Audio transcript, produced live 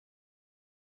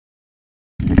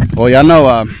Well, y'all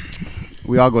know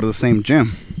we all go to the same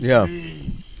gym. Yeah.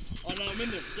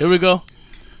 Here we go.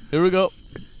 Here we go.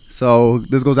 So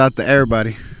this goes out to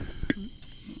everybody.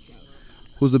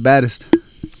 Who's the baddest?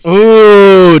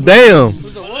 Ooh, damn.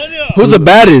 Who's the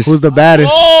baddest? Who's the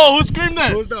baddest? Oh, who screamed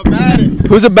that? Who's the baddest?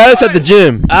 Who's the baddest at the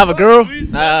gym? I have a girl.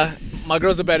 My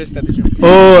girl's the baddest at the gym.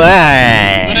 Oh,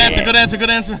 Good answer, good answer, good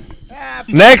answer.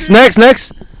 Next.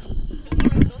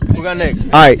 Who got next?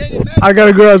 All right. I got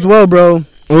a girl as well, bro.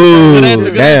 Ooh, Good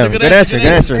answer, damn. good Good answer, answer. good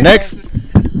Good answer. answer. Next.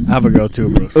 I have a girl too,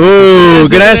 bro. Ooh,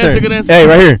 good answer. Good answer. Hey,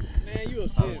 right here.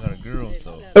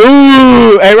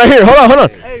 Ooh, hey, right here. Hold on.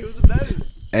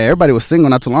 Hey, everybody was single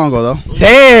not too long ago, though.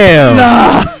 Damn.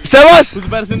 Sebas. Who's the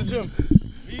baddest in the gym?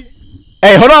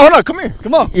 Hey, hold on. Come here.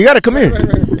 Come on. You gotta come here.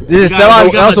 This is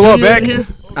Sebas. Also Also, back. here.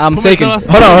 I'm Come taking. here, Sebas.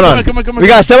 Hold on. Come on. We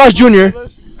got Sebas Jr.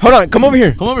 Hold on. Come over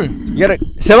here. Come over here. You gotta.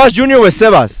 Sebas Jr. with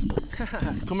Sebas.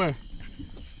 Come here.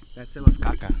 That's Sebas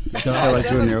Caca. That's Sebas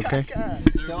Jr., okay?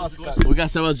 We got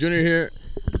Sebas Jr. here.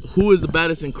 Who is the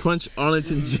baddest in Crunch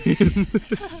Arlington Gym?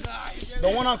 The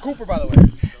one on Cooper, by the way.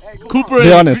 Cooper.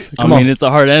 Be honest. I mean, it's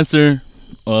a hard answer.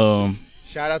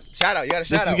 Shout out. You got a shout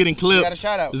This out. is getting clipped. You got a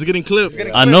shout out. This is getting clipped.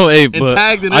 I know, but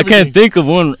tagged and I can't everything. think of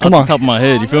one Come off on. the top of my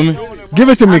head. You feel me? Give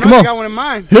it to me. Come I on. got one in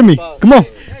mind. Hit me. Come on.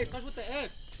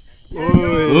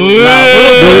 Ooh,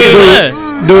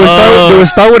 Do it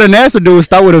start with an S or do it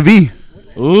start with a V?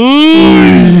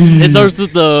 Ooh. It starts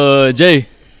with the J.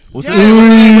 What's his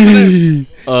name?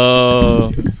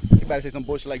 You better say some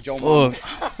bullshit like Joe Moore.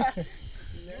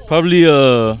 Probably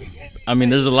I mean,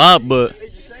 there's a lot, but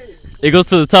it goes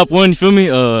to the top one. You feel me?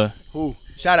 Who?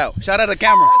 Shout out. Shout out to the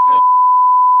camera.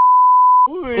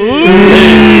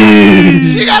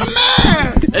 She got a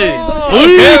man. Hey,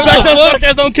 Back to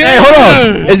podcast don't care. Hey, hold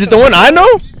on. Is it the one I know?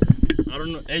 I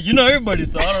don't know. Hey, you know everybody,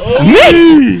 so I don't know.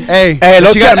 Me? Hey, Hey,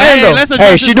 look, she got a man let's though. address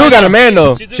Hey, this she do right got now. a man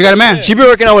though. She got a man. She be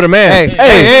working out with a man. Hey,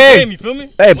 Hey, You feel me?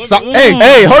 hey,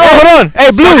 Hey, hold on.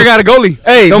 Hey, Soccer Blue. got a goalie.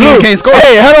 Hey, Don't mean Blue. he can't score.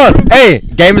 Hey, hold on. Hey,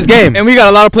 game is game. And we got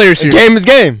a lot of players here. Game is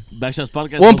game. Backshots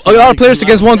podcast. A lot of players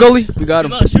against one goalie. We got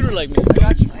I'm him. not a shooter like me. I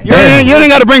got you. You ain't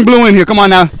got to bring Blue in here. Come on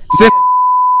now. Sit.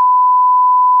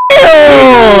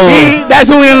 That's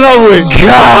who we in love with.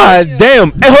 God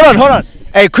damn. Hey, hold on.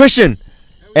 Hey, Christian.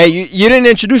 Hey, you didn't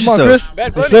introduce Come on, yourself.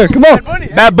 Chris. Yes, sir. Come on.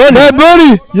 Bad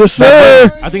Bunny. Yes,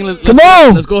 sir. I think Come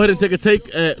on. Let's go ahead and take a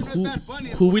take at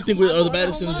who we think are the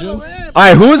baddest in the gym. All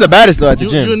right, who is the baddest though at the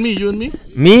You gym? and me.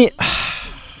 Me?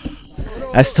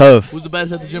 That's tough. Who's the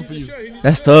baddest at the gym for you?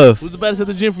 That's tough. Who's the baddest at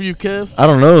the gym for you, Kev? I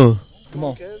don't know. Come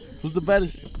on. Who's the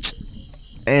baddest?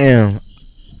 Damn.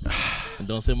 And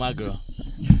don't say my girl.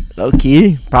 Low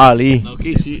key, probably.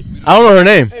 Okay, she. I don't know her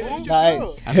name.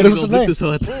 I Hit think us we with gonna the name. beat this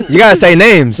whole time. You gotta say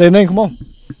names. Say your name. Come on.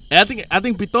 I think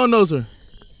Piton knows her.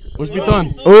 Where's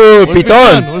Piton? Ooh, Where's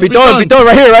Piton. Where's Piton,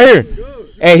 right here.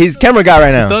 Hey, he's camera guy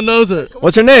right now. Piton knows her.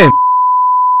 What's her name?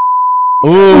 Ooh.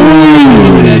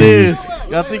 That is.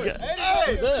 Y'all think?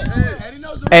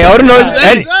 Hey, Odin knows.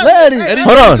 Eddie. Let Eddie.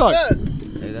 Hold on.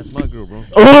 Hey, that's my girl, bro.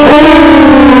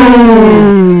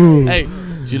 Ooh. Hey,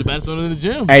 she the baddest one in the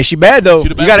gym. Hey, she bad though. She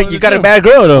the You bad one in got the a gym. bad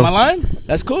girl Am I though. lying?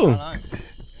 That's cool. You're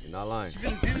not lying.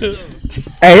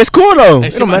 Hey, it's cool though. Hey,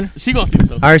 It don't matter. she gonna see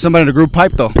this. I heard somebody in the group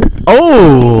pipe though.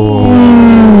 Oh.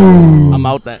 I'm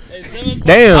out that.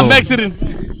 Damn. I'm exiting.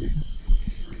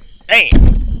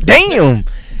 Damn.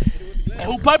 Hey,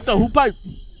 who piped though? Who piped?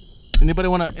 Anybody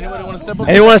wanna step up?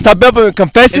 Anyone stop up and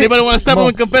confess it? Anybody wanna step up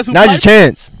and confess who Now's your piped?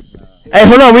 chance. Hey,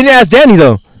 hold on. We need to ask Danny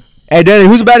though. Hey, Danny,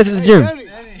 who's the baddest at the gym?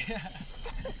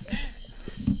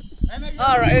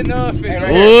 All right, enough.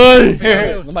 Oy.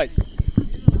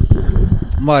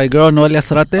 My girl Noelia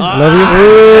Zarate. Ah. Love you.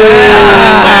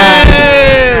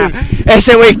 Ese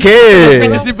güey qué?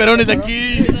 Pinches ciperones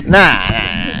aquí. Nah.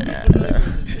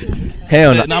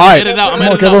 Hell no. Nah, All I'm right. edit out. I'm Come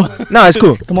on, edit out. Kevo. No, it's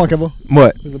cool. Come on, Kevo.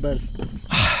 What? Who's the baddest?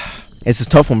 It's a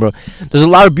tough one, bro. There's a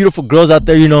lot of beautiful girls out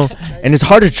there, you know, and it's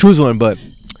hard to choose one, but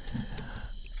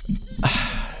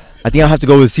I think I'll have to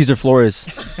go with Cesar Flores.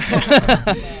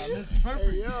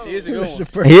 He is a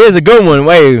good one. He is a good one.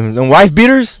 Wait, the wife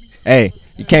beaters? Hey,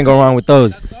 you can't go wrong with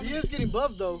those. He is getting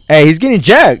buff though. Hey, he's getting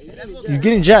jacked. He's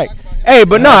getting jacked. Hey,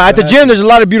 but nah, at the gym, there's a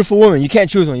lot of beautiful women. You can't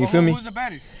choose one, you feel me? Who's the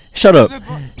baddest? Shut up.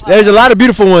 There's a lot of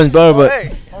beautiful ones, bro, but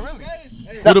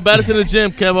Who the baddest in the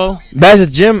gym, Kevo? best at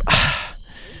the gym,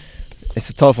 it's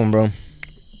a tough one, bro.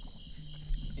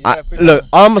 Look,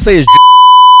 all I'm gonna say is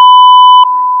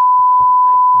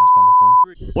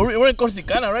We're in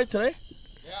Corsicana, right, today?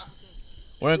 Yeah.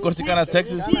 We're in Corsicana,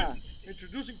 Texas.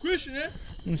 Introducing Christian, eh?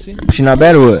 Let me see. she not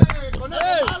bad or what?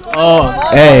 Oh,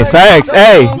 Hey, facts.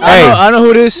 Hey, hey. I know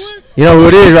who this. You know who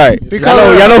it is, right?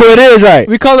 Y'all know who it is, right?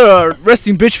 We call her a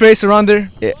resting bitch face around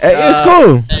there. It's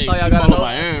cool. Hey, she all y'all gotta followed know.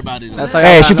 by everybody. Though. That's how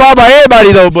Hey, y'all she gotta followed by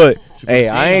everybody though, but hey,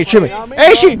 I ain't tripping.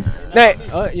 Hey, she. Hey,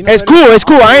 know. You know it's what? cool. It's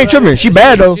cool. I ain't tripping. She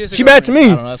bad though. She is a She bad to I me,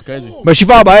 don't know, that's crazy. but she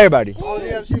followed by everybody.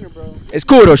 It's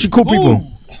cool though. She cool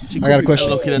people. I got a question.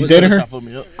 Low-key, You that's dating another her? shot for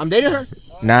me, yup. I'm dating her.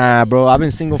 Nah, bro. I've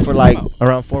been single for like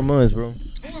around 4 months, bro.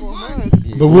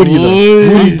 But would you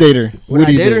though? Would you date her? Would I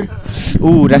you date her?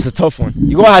 Ooh, that's a tough one.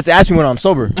 You gonna have to ask me when I'm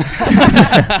sober.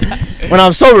 When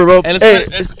I'm sober, bro. Hey, Hey,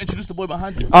 let's introduce the boy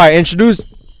behind you. all right, introduce.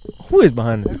 Who is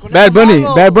behind it? Bad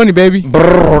Bunny, baby.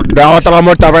 Brrr, la otra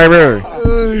muerta, baby.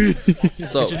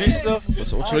 So,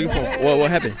 what you looking for? What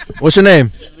happened? What's your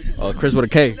name? Chris with a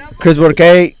K. Chris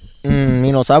Borque.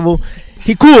 You know, Savo.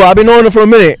 He cool. I've been knowing him for a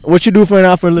minute. What you do for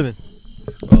a living?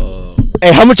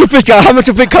 Hey, how much your fish got? How much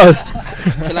your fish cost?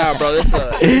 Chill out, bro. This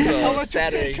is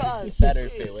Saturday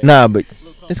fit. Wait. Nah, but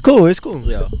it's cool. It's cool.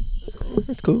 Yeah.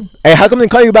 It's cool. Hey, how come they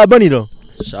call you Bad Bunny though?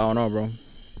 I don't know, bro.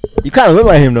 You kind of look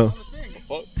like him though.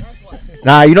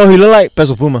 Nah, you know who he look like?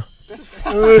 Peso Puma.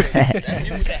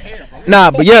 Nah,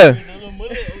 but yeah.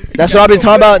 That's what I've been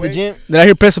talking about at the gym. Did I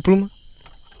hear Peso Pluma?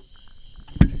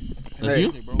 That's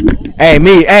you? Hey,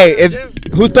 me. Hey,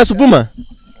 who's Peso Puma?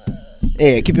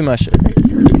 Hey, keep in my shit.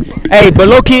 Hey, but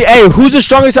low key, hey, who's the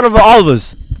strongest out of all of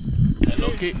us?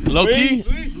 Low-key?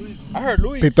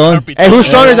 Piton. Hey, who's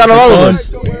strongest out of all of us?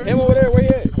 Him over there, where you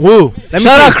at? Woo. Shout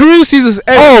out Cruz, he's a...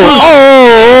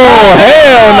 Oh,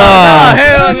 hell nah.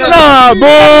 hell no. Nah,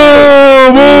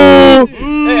 boo,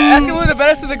 boo. Hey, ask him who the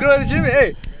baddest of the girl at the gym is.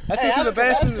 Hey, ask him who the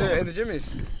baddest in the gym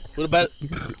is. Who the baddest? Say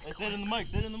it in the mic.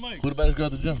 Say it in the mic. Who the baddest girl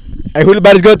at the gym? Hey, who the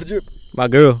baddest girl at the gym? My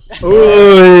girl.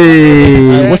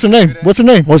 Ooh. What's her name? What's her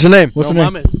name? What's her name? What's her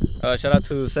name? Shout out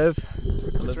to Sev.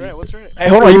 What's right? Hey,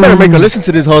 hold on. You better make her listen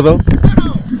to this hoe though.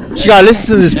 She gotta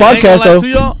listen to this podcast though.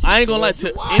 I ain't gonna lie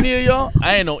to any of y'all.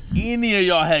 I ain't know any of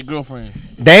y'all had girlfriends.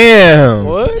 Damn.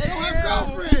 What?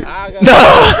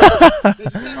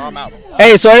 I'm out.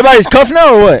 Hey, so everybody's cuffed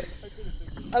now or what?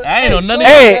 I ain't know none of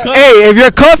Hey, y'all was hey, if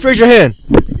you're cuffed, raise your hand.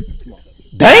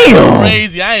 Damn.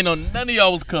 crazy. I ain't know none of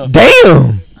y'all was cuffed.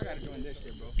 Damn.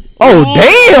 Oh,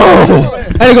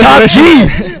 damn. Top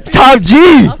G. Top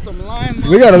G.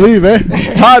 We gotta leave,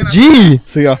 eh? Top G.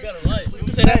 See y'all.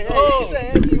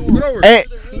 Hey,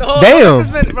 damn.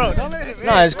 Bro, don't let him.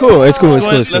 Nah, it's cool. It's cool. It's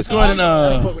cool. It's Let's cool. go ahead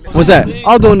and What's that?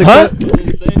 I'll do it. Huh?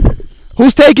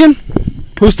 Who's taking?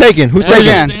 Who's taking? Who's Raise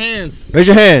your taking? the hands. Raise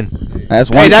your hand. That's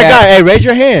one Hey, that cap. guy. Hey, raise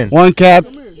your hand. One cap.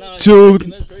 2,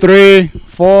 3,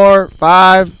 4,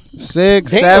 5,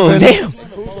 6, Damn. 7, Damn.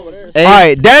 8. All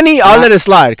right, Danny. I'll let it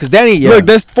slide. Cause Danny. Yeah. Look,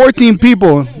 there's 14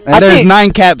 people, and I there's think-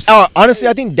 9 caps. Oh, honestly,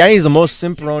 I think Danny's the most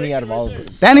simperoni out of all of us.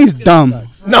 Danny's dumb.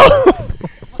 No.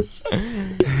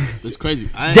 It's crazy.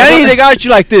 I ain't Danny, they got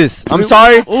you like this. I'm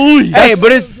sorry. Ooh, Hey,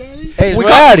 but it's. Hey, We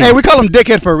reality. call him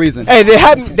dickhead for a reason. Hey, they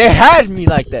had me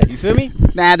like that. You feel me?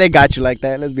 Nah, they got you like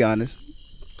that. Let's be honest.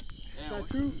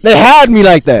 They had me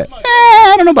like that.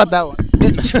 I don't know about that one.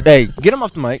 Hey, get him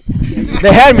off the mic.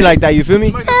 They had me like that. You feel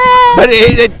me? But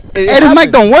Hey, this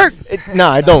mic don't work. Nah,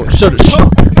 I don't. Shut it.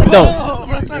 I don't.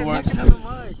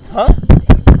 Huh?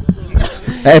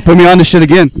 Hey, put me on this shit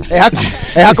again. Hey,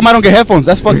 how come I don't get headphones?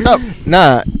 That's fucked up.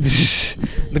 Nah.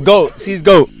 The goat. He's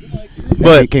goat.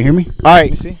 But Can you hear me? all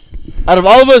right. Out of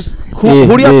all of us,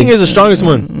 who do y'all think is the strongest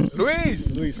one?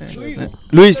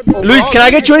 Luis, can I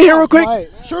get you in here real quick?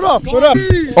 Shut up.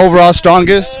 Overall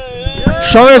strongest.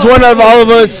 Strongest one out of all of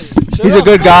us. He's a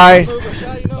good guy.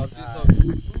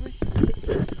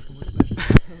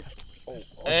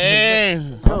 Hey.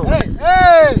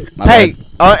 Hey,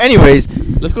 anyways,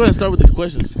 Let's go ahead and start with these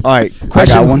questions. all right.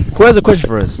 Question. got one. Who has a question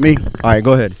for us? Me. All right,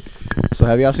 go ahead. So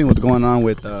have y'all seen what's going on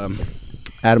with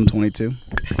Adam 22?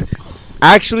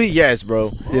 Actually, yes,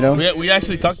 bro. You know? We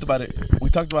actually talked about it. We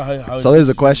talked about how. So there's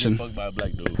a question. Fucked by a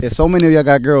black dude. If so many of y'all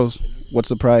got girls, what's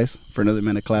the price for another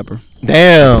minute clapper?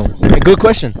 Damn. Hey, good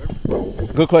question.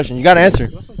 Good question. You got to answer.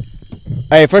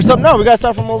 Hey, first up, no, we got to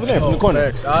start from over there, from the corner.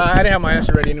 I didn't have my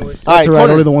answer ready anyways. All right, That's right.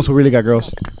 corner. Only the ones who really got girls.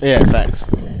 Yeah, facts.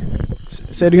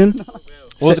 Say it again.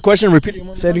 What was the question? Repeat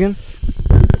it. Say it again.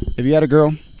 If you had a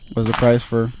girl, what's the price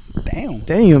for? Damn.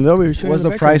 Damn, they'll be What's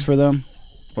the price for them?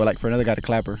 Or like for another guy to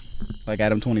clapper, like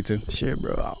Adam 22. Shit,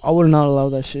 bro. I would not allow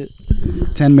that shit.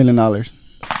 $10 million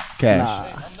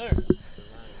cash.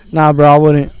 Nah, bro, I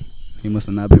wouldn't. He must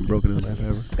have not been broke in his life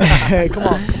ever. Hey, come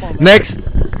on. Next.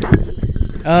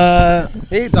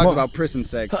 He talks about prison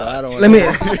sex, so I don't. Let me.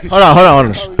 Hold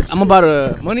on. I'm about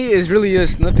to. Money is really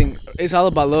just nothing. It's all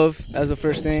about love. That's the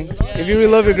first thing. If you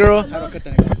really love your girl,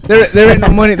 there ain't no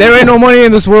money. There ain't no money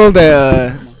in this world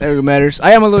that really matters.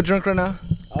 I am a little drunk right now.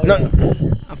 No.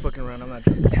 I'm fucking around. I'm not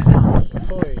drunk.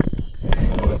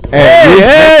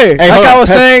 Hey, Like I was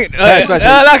saying, I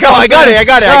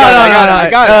got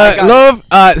it. Love,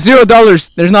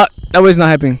 $0. There's not. That was not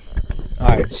happening. All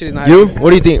right. Shit is not You? happening. What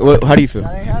do you think? How do you feel?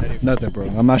 Nothing, bro.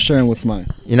 I'm not sharing what's mine.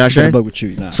 You're not I'm sharing? gonna bug with you.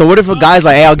 Nah. So what if a guy's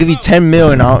like, hey, I'll give you 10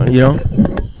 mil and I'll,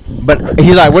 but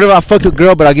he's like, what if I fuck a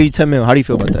girl but I'll give you 10 mil? How do you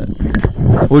feel about that?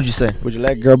 What would you say? Would you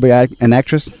let a girl be an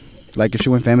actress? Like if she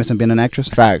went famous and being an actress?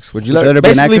 Facts. Would you Would let you her let her be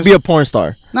an basically actress? be a porn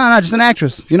star? No, just an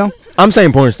actress. You know, I'm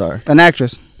saying porn star. an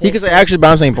actress. He could say actress, but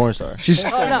I'm saying porn star. She's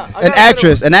an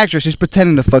actress. An actress. She's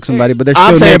pretending to fuck somebody, but they're still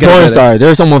I'm saying naked porn together. star.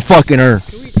 There's someone fucking her,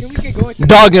 Can we get going to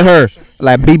dogging her,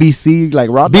 Like BBC, like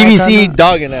Raw. BBC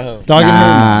dogging at her. Dogging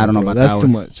Nah, her? I don't know Bro, about that's that too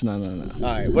one. much. No. All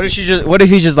right. What if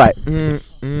he's just like,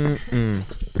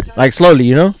 like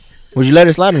slowly, Would you let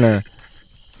her slide in there?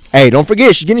 Hey, don't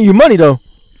forget, she's getting you money though.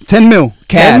 10 mil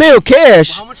cash. 10 mil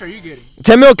cash. How much are you getting?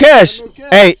 10 mil cash.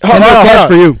 Hey, 10 mil cash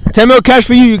for you. 10 mil cash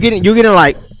for you. You're getting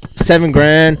like $7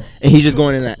 grand, and he's just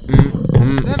going in that.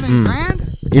 7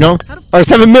 grand? Or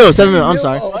 7 mil. 7 mil. I'm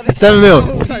sorry. 7 mil.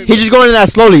 He's just going in that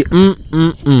slowly.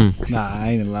 Nah, I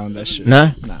ain't allowing that shit.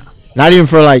 Nah. Nah. Not even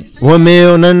for like 1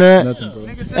 mil, none of that. Nothing, bro.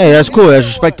 Hey, that's cool. That's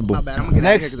respectable. My bad. I'm gonna get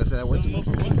Next. out of here 'cause I said that word too much.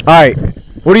 All right.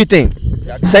 What do you think?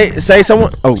 Say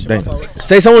someone. Oh, dang.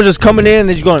 Say someone just coming in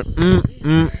and just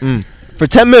going. For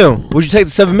 10 mil, would you take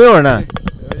the 7 mil or not?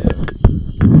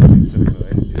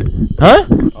 Huh?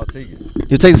 I'll take it.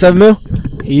 You take the 7 mil?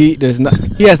 He does not.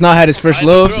 He has not had his first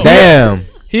love. Damn.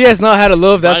 He has not had a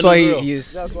love. That's why Find a he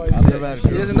is. I've never had a He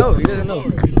girl. doesn't know. He doesn't know.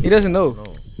 He doesn't know.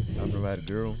 No, I've never had a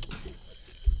girl.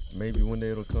 Maybe one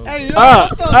day it'll come.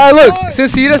 Look.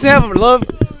 Since he doesn't have love,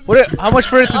 how much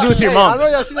for it to do with your mom?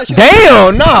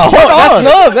 Damn. Nah. Hold on. That's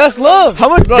love. That's love. How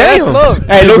much? Bro, Damn. that's love.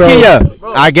 Hey, Hey, look bro.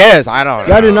 here. I guess. I don't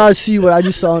know. Y'all did not see what I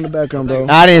just saw in the background, bro.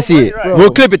 I didn't see it. Bro.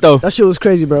 We'll clip it though. That shit was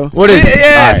crazy, bro. What is it?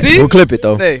 Yeah, All right, see? We'll clip it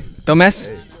though. Hey,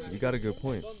 dumbass. You got a good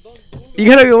point. You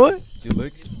gotta go what? Your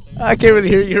looks. I can't really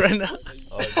hear you right now.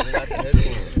 Oh, they got the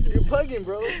headphones. You're bugging,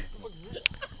 bro.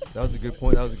 That was a good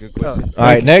point. That was a good question. All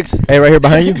right, next. Hey, right here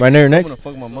behind you. Right there, If next.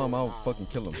 someone fuck my mom, I'll fucking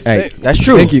kill him. Hey, that's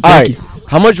true. Thank you, All thank right.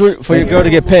 How much for your girl to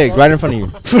get pegged right in front of you?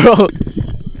 Bro.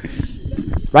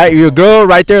 Right, your girl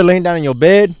right there laying down in your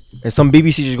bed, and some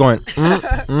BBC just going.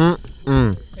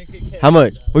 How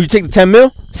much? Would you take the 10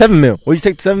 mil? 7 mil. Would you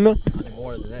take the 7 mil?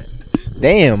 More than that.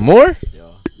 Damn, more?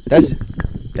 That's.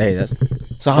 Hey, that's.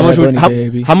 So how Yeah, much would bunny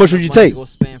baby. how much would you take? Go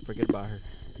spam, forget about her.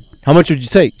 How much would you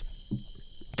take?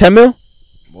 10 mil?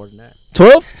 More than that.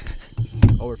 12?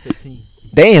 Over 15.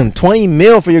 Damn, 20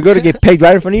 mil for your girl to get pegged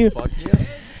right in front of you? Fuck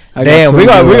yeah. Damn, we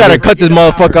gotta cut this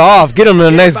motherfucker off. Get him to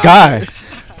the next guy.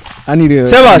 I need to.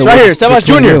 Sebas, right here. Sebas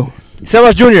Jr.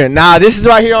 Sebas Jr. Nah, this is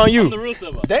right here on you. The real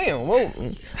Seba. Damn, whoa.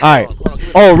 Alright.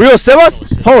 Oh, real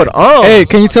Sebas? Hold on. Hey,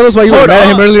 can you tell us why you were Hold mad at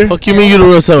him on. earlier? Fuck you mean you the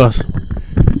real Sebas?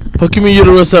 Fuck you mean you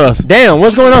the real Sebas? Damn,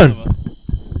 what's going on?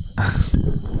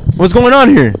 What's going on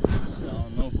here? I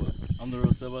don't know, but I'm the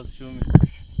real Sebas. You feel me?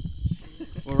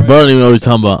 Bro, I don't even know what you're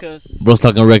talking about. Bro's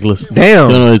talking reckless. You Damn.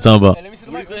 don't know what you're talking about. What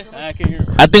do you say? I can't hear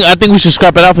him. I think we should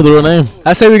scrap it out for the real name.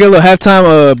 I say we get a little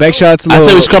halftime back shots. I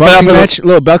say we scrap it out boxing for the- match.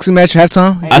 Little boxing match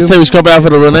halftime. I say we scrap it out for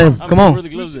the real name. Come on. Where the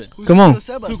gloves at? Come on.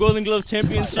 2 Golden Gloves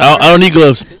champions. I don't need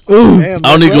gloves. Ooh. I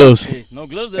don't need gloves. Hey, no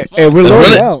gloves. That's Hey, fine. we're Let's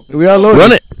run loaded. We are loaded.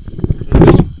 Run it.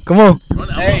 Come on.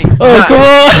 Hey. Oh, come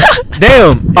on.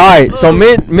 Damn. Alright, so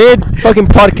mid fucking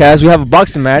podcast, we have a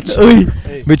boxing match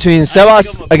between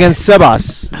Sebas against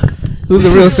Sebas. Who's the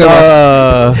real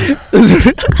Sebas?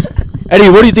 Eddie,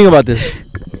 what do you think about this?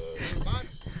 I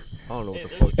don't know what the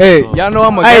fuck. Hey, y'all know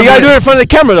I'm a. Hey, you gotta do gambling- it in front of the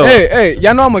camera though. Hey,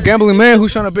 y'all know I'm a gambling man.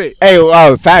 Who's trying to bet?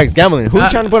 Hey, facts, gambling. Who you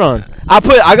trying to put on? I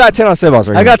got 10 on Sebas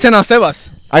right I now. got 10 on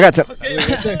Sebas. I got 10 on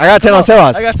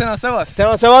Sebas. I got 10 on Sebas. 10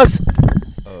 on Sebas?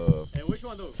 Hey, which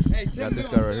one though? Got this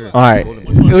guy right here. Alright. Golden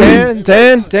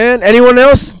boy. 10. Anyone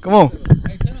else? Come on.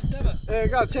 Hey, I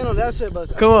got 10 on that shit,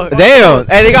 but Come on. Damn.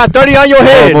 Hey, they got 30 on your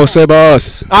head.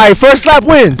 Sebas. Alright, first slap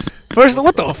wins. First,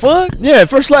 what the fuck? Yeah,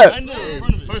 first slap.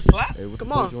 First slap? Hey, what the come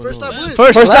fuck on, you wanna first know? time wins.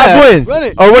 First, First slap wins. Run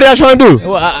it. Or what are y'all trying to do?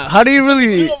 Well, how do you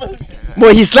really?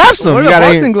 Well, he slaps him. What are You the gotta-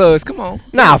 boxing gloves? Come on.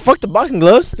 Nah, fuck the boxing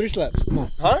gloves. 3 slaps. Come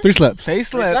on. Huh? 3 slaps. Face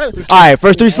slap. Alright,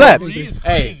 first 3 slaps.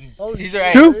 Hey.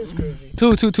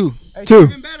 Two? 2. 2.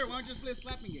 Even better. Why don't you just play a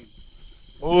slapping game?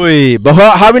 Oi, but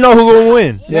how we know who gonna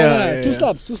win? Yeah. 2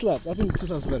 slaps. 2 slaps. I think 2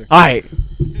 slaps is better. Alright.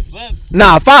 2 slaps.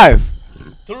 Nah, 5.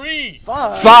 3.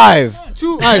 5. Alright,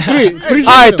 3. Alright,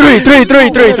 3. 2,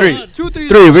 3.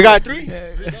 3. We got 3.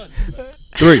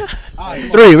 3.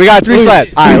 3. We got 3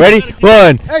 slaps. Alright, ready?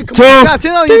 1, Hey, come 2, on. Got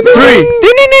 10 on you. 3.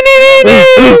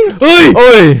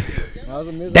 Oi.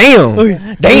 Damn.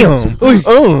 Damn.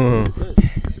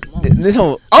 This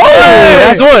whole. Oh,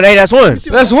 that's one. Hey, that's one.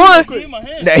 That's one.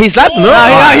 He slapped him. He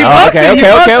blocked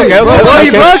it. He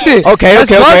blocked it. Okay. That's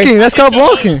blocking. That's called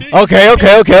blocking. Okay.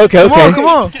 Come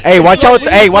on. Hey, watch out.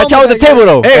 Hey, watch out with the table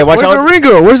though. Hey, watch Where's the out. ring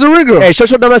girl? Where's the ring girl? Hey, show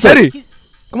them that Eddie.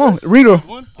 Come on, ring girl.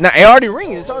 Nah, it already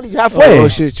ringing. It's already halfway. Oh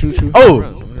shit, true. Oh,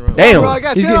 damn.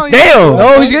 He's getting. Damn.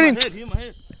 Oh, he's getting.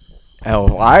 Oh,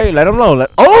 all right. Let him know. Nah.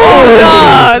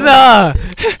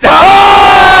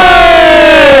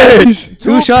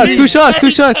 Two shots. I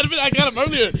got him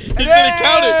earlier. He's getting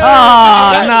counted.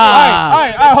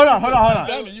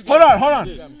 Alright, hold on.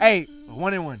 Hey,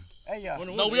 1-1.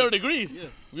 No, we already agreed.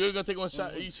 We were gonna take one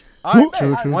shot each. Who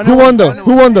won though?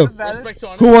 Who won though? Respect to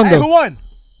our Who won Hey, though? who won?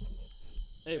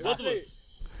 Hey, both of us.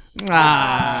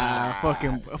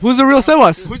 Fucking. Who's the real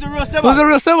Sebas? Who's the real Sebas? Who's the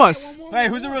real Sebas? Hey,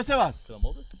 who's the real Sebas?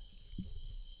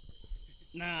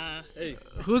 Nah. Hey.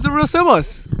 Who's the real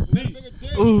Sebas?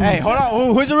 Ooh. Hey, hold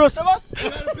on. Who's the real Sebas?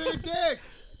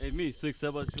 Hey, me, 6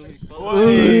 Sebas, feel me?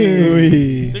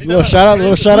 Little shout out.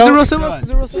 Who's the real Sebas?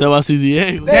 Sebas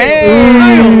CZA.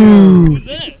 Damn. Who's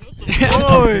that?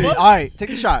 All right, take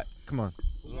the shot. Come on.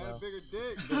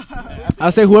 I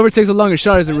say whoever takes a longer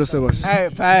shot is the real Sebas. Hey,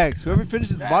 facts. Whoever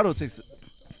finishes the bottle takes it.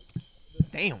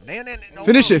 Damn. No,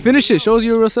 Finish it. Shows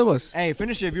you a real Sebas. Hey,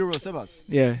 finish it if you're real Sebas.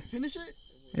 Yeah. Finish it?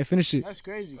 Yeah, finish it. That's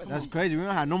crazy. That's crazy. We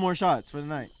don't have no more shots for the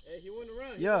night.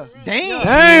 Yeah. Damn.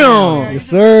 Damn. Yes,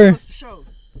 sir.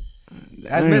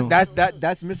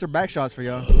 That's Mr. Backshots for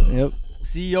y'all. Yep.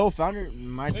 CEO, founder,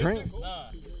 my drink.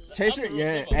 Chaser?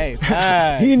 Yeah. Hey,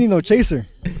 He ain't need no chaser.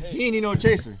 he ain't need no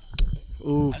chaser.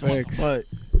 Ooh, facts. But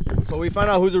so we find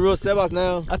out who's the real Sebas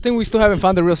now. I think we still haven't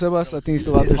found the real Sebas. I think he's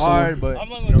still out It's there. hard, but I'm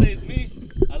not gonna say it's me.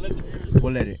 I let the viewers.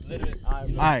 we'll let it. Let it. All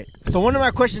right. So one of my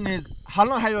questions is, how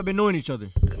long have y'all been knowing each other?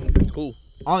 Cool.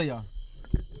 All of y'all.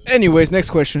 Anyways,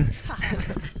 next question.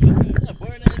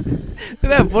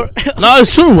 No,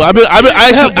 it's true. I've been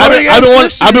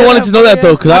wanting to know that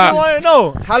though, cause I want to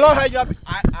know how long have y'all been,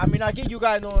 I mean, I get you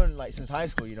guys knowing like since high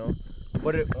school, you know.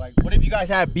 What if you guys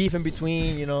had beef in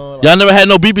between, you know? Like, y'all never had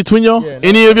no beef between y'all? Yeah, no.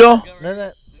 Any of y'all? none of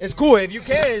that? It's cool. If you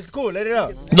can, it's cool. Let it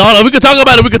out. No, we can talk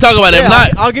about it. If Yeah,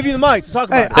 not, I'll give you the mic to talk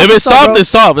about it. if it's soft, it's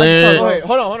soft. Eh. Wait,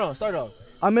 hold on. Start off.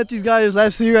 I met these guys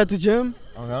last year at the gym.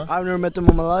 Okay. I've never met them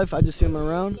in my life. I just see them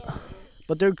around.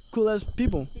 But they're cool as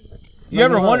people. You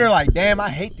ever wonder like, damn, I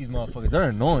hate these motherfuckers. They're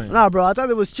annoying. Nah, bro. I thought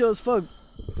it was chill as fuck.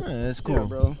 Yeah, it's cool. Yeah,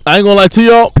 bro. I ain't gonna lie to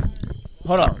y'all.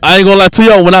 Hold on. I ain't gonna lie to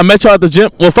y'all. When I met y'all at the gym,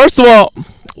 well, first of all,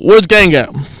 where's gang at?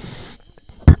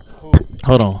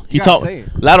 Hold on. He gotta talked say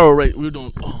it. lateral rate. We were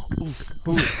doing.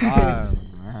 Who?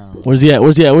 Where's he at?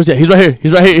 He's right here.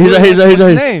 He's right here. What's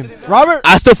his name? Robert?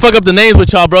 I still fuck up the names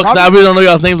with y'all, bro, because I Robert? really don't know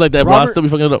y'all's names like that, bro. I Robert? still be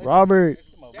fucking it up. Robert.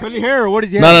 Curly hair or what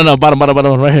is he? No. Bottom,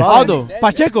 right here. Aldo.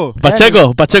 Pacheco.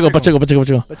 Pacheco. Pacheco.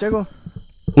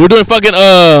 We're doing fucking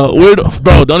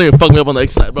bro. Don't even fuck me up on the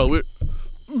exercise, bro. We're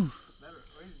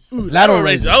lateral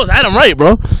raises. I had him right,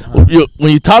 bro.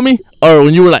 When you taught me, or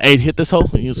when you were like, "Hey, hit this hole,"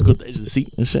 and you scoot the edge of the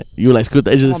seat and shit. You were like, scoot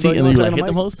the edge of the seat, and then you were like, hit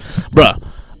them hoes, bro.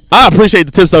 I appreciate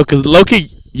the tips though, cause low key,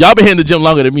 y'all been hitting the gym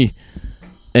longer than me.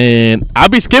 And I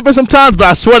be skipping sometimes, but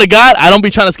I swear to God, I don't be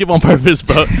trying to skip on purpose,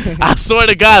 bro. I swear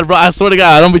to God, bro. I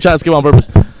don't be trying to skip on purpose.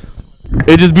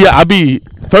 It just be,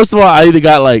 first of all, I either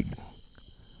got like,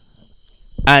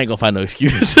 I ain't gonna find no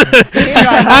excuses.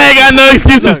 I ain't got no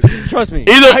excuses. Look, trust me.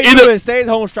 Either stays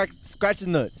home, scratch his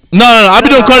nuts. No. I be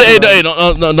doing cardio. Hey,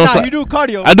 no. Nah, you do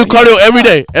cardio. I do cardio every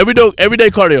day. Every day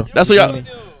cardio. That's what y'all.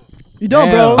 You don't,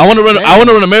 bro. I want to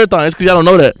run a marathon. It's because y'all don't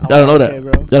know that. Y'all don't know that. Okay,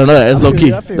 bro. Y'all don't know that. It's low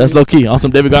key. I feel That's you. low key. On some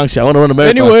David Gong shit. I want to run a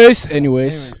marathon.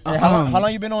 Anyways. Hey, how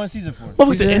long you been on season for?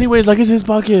 Motherfucker said, anyways, like it's his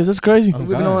podcast. That's crazy. We've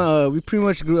been on. We pretty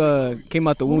much came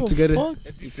out the womb together.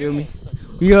 You feel me?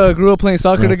 We grew up playing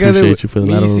soccer I together. appreciate you for the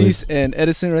Me, lateral Cease, and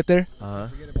Edison right there.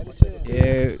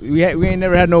 Yeah, we ain't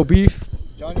never had no beef.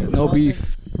 No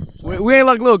beef. We ain't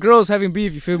like little girls having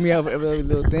beef. You feel me? Every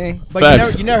little thing. But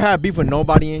Facts. you never had beef with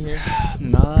nobody in here?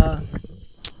 Nah.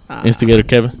 Instigator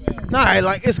Kevin. Nah,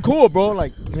 like it's cool, bro.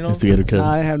 Like, you know. Instigator Kevin.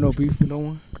 Nah, I ain't have no beef with no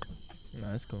one.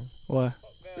 Nah, it's cool. Why?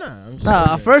 Nah, I'm just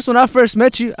Nah. When I first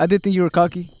met you, I did think you were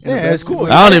cocky. and Yeah, the it's best. cool.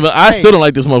 I still don't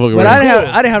like this motherfucker. But Right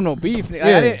I didn't have no beef.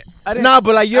 Yeah. I didn't. Nah,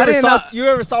 but like you I ever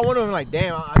didn't saw one of them like,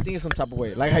 damn, I think it's some type of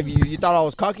way. Like, have you thought I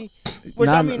was cocky? Which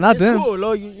Nah, I mean, not it's them. cool,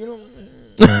 though. You know.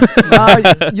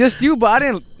 Nah, just you, but I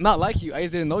didn't not like you. I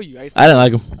just didn't know you. I didn't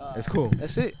like him. It's cool.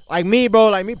 That's it. Like me, bro.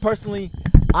 Like me personally,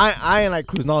 I ain't like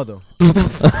Cruzaldo.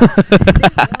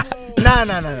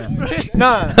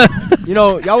 Nah. You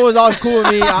know, y'all was all cool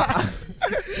with me. I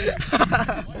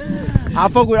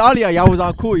fuck with all y'all. Y'all was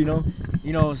all cool, you know.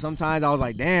 You know, sometimes I was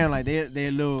like, damn, like they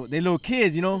little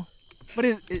kids, you know. But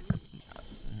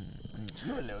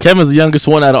Kevin's the youngest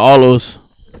one out of all of us.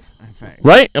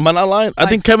 Right? Am I not lying? I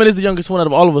think Kevin is the youngest one out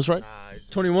of all of us, right?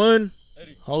 21.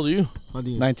 How old are you?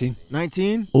 19.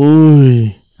 19.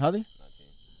 Ooh. How old?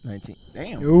 19.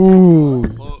 Damn. Ooh.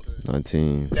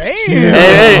 19. Damn.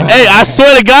 Hey, I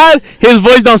swear to God, his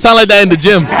voice don't sound like that in the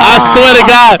gym. I swear to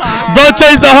God.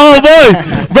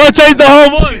 Bro changed the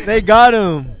whole voice. They got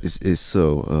him. It's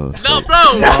so. No,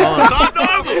 bro. Not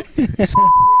normal.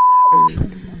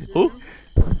 Who?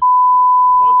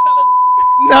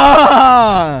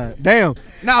 Nah. Damn.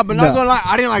 Nah, but not gonna lie,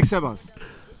 I didn't like Sebas.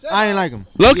 I didn't like him.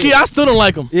 Low key, I still don't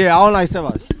like him. Yeah, I don't like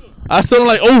Sebas. I still don't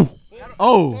like.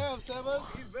 Oh.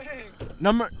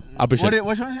 Number. I appreciate it.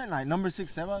 What's your name? Like number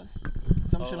 6 Sebas?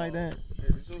 Some shit like that.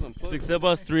 6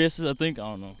 Sebas, 3 S's, I think. I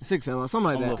don't know. 6 Sebas, something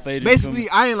like I'm a little that. faded, Basically,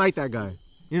 I didn't like that guy.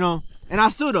 You know? And I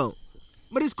still don't.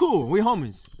 But it's cool. We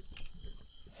homies.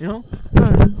 You know?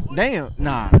 Damn.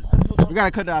 Nah. We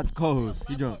gotta cut out the co-host.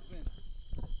 He drunk.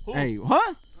 Hey,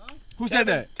 huh? Who said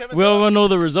that? We all gonna know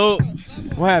the result.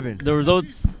 What happened? The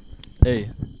results. Hey.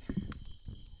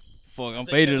 Fuck, I'm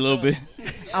faded a little bit.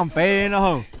 I'm fading in the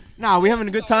hoe. Nah, we having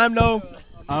a good time though.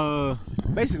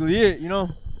 Basically it, you know.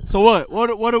 So what? What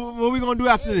are we gonna do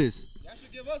after this? Y'all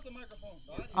should give us the microphone.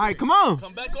 All right, come on.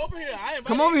 Come back over here.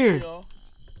 Come over here.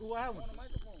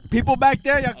 People back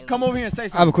there, y'all come over here and say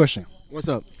something. I have a question. What's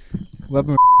up? What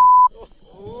happened?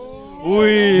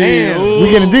 Damn. We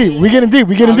getting deep. We getting deep.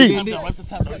 We gotta beep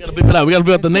it out. We gotta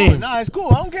beep out the name. Nah, it's cool.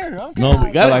 I don't care. No,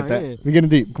 we got I it. like that. We getting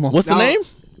deep. Come on. What's the name?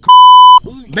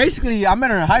 Basically, I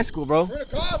met her in high school, bro.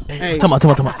 Hey. Come on.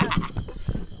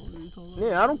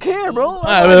 Yeah, I don't care, bro.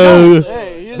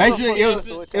 Hey, Basically,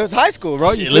 it was high school,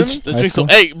 bro. You feel let's me? drink some.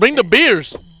 Hey, bring the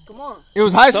beers. It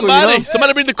was high school, you know?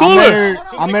 Somebody bring the cooler.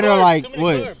 I met her like,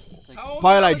 what?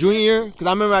 Probably like junior year. Because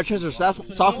I remember I transferred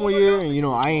sophomore year. And, you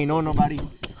know, I ain't know nobody.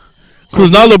 Cause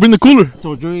Nalo, bring the cooler.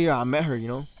 So junior year, I met her, you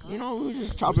know. You know, we were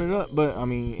just chopping it up. But, I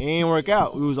mean, it ain't work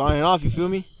out. We was on and off, you feel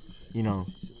me? You know.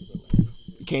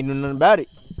 You can't do nothing about it.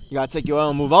 You got to take your L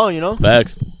and move on, you know?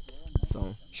 Facts.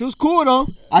 So, she was cool, though.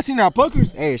 I seen her at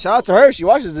Pluckers. Hey, shout out to her. She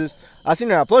watches this. I seen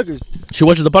her at Pluckers. She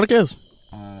watches the podcast?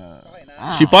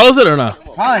 She follows it or not?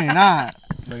 Probably not.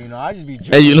 But, you know, I just be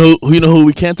joking. Hey, you know who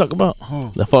we can't talk about?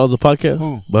 Who? That follows the podcast?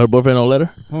 Who? But her boyfriend don't let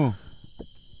her? Who?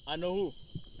 I know who.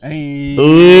 Hey.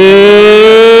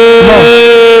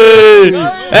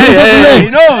 Hey, he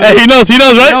knows. Hey, he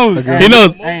knows, right? He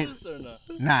knows. Hey.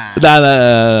 Nah.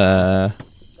 Nah.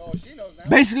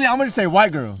 Basically, I'm gonna say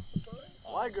white girl.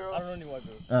 White girl. I don't know any white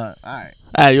girls. All right.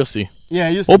 Alright, you'll see. Yeah,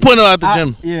 you. We'll point her out at the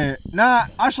gym. Yeah. Nah,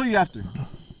 I'll show you after.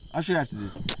 I'll show you after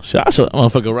this. I'll show that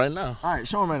motherfucker right now. All right,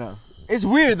 show him right now. It's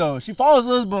weird though. She follows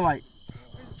us, but like,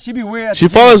 she be weird. She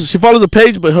follows the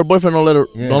page, but her boyfriend don't let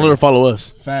her follow us.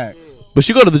 Facts. But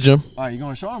she go to the gym. All right, you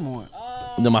gonna show him or what?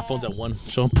 And then my phone's at 1.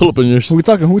 Show him. Pull up in yours. Who we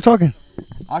talking?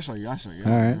 I'll show you. All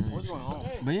right. What's going on?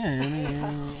 But yeah, I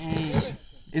mean,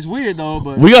 it's weird though.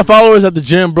 But We got followers at the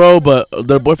gym, bro, but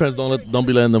their boyfriends don't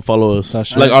be letting them follow us.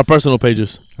 That's Like right. our personal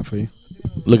pages. Good for you.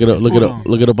 Look it up. Look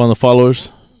it up on the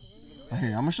followers. here,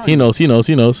 I'm gonna show He you.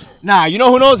 knows. Nah, you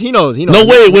know who knows? He knows. No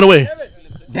way it went away.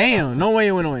 Damn, no way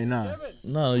it went away. Nah.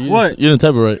 No, you What? you didn't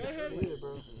type it right.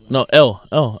 No, L.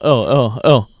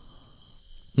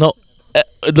 No,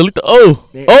 delete the O.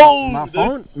 Oh, My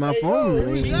phone.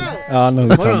 I know who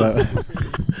you're talking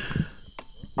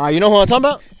about. You know who I'm talking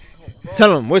about?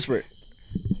 Tell him, whisper it.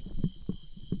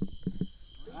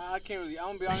 I can't really. I'm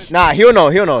gonna be honest. Nah, he'll know.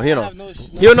 He'll know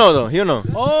though. He'll know.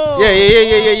 Oh. Yeah.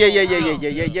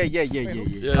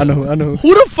 I know who.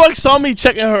 who the fuck saw me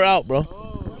checking her out, bro?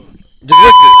 Just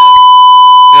whisper it.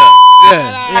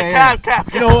 Yeah.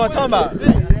 You know who I'm talking about?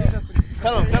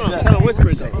 Tell him, whisper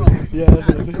it though. Yeah, that's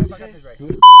it.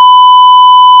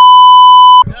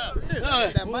 No,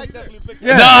 that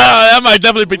might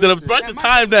definitely pick it up. Write the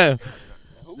time down.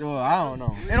 Yo, I don't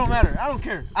know. It don't matter. I don't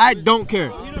care. I don't care.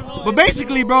 But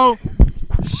basically, bro,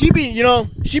 she be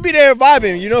there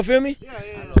vibing. You know, feel me?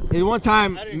 And one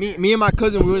time, me and my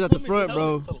cousin, we was at the front,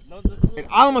 bro. And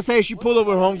all I'm gonna say is she pulled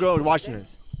over her homegirl was watching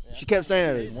us. She kept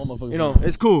saying that. You know,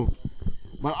 it's cool.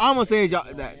 But all I'm gonna say is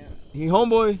that he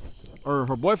homeboy or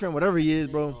her boyfriend, whatever he is,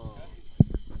 bro.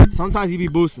 Sometimes he be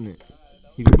boosting it.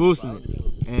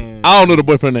 And I don't know the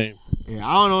boyfriend name. yeah,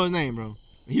 I don't know his name, bro.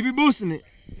 He be boosting it.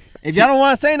 If y'all don't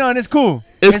want to say nothing, it's cool.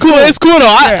 It's cool though. It's cool.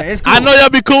 I know y'all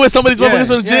be cool with somebody's motherfuckers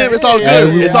from the gym. It's all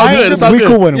good. It's all good. It's all We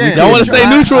cool good. with him. Y'all want to stay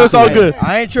neutral? It's all good.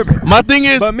 I ain't tripping. My thing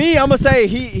is, But me, I'm gonna say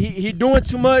he doing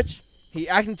too much. He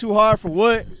acting too hard for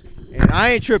what? And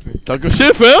I ain't tripping. talk your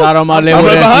shit, fam. Shout out my I'm level.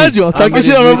 right behind you. I'm talking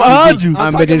shit. I'm right behind you. I'm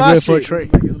I'm talking my ready for a shit.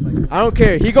 trade. I don't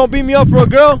care. He gonna beat me up for a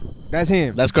girl. That's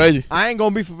him. That's crazy. I ain't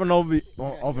gonna be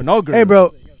over no girl. Hey,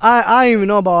 bro. I ain't even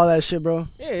know about all that shit, bro.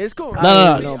 Yeah, it's cool. No.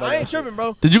 I ain't tripping,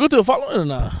 bro. Did you go through the following or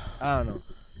not? I don't know.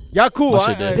 Y'all cool. My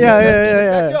shit dead. Yeah.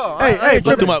 That's y'all. I Hey, ain't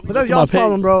tripping. but that's y'all's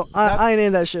problem, bro. I ain't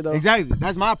in that shit though. Exactly.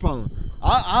 That's my problem.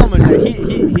 I'm gonna say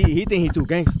he think he too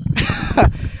gangster.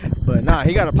 But nah,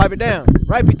 he gotta pipe it down.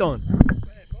 Right, Piton?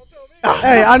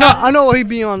 Hey, I know what he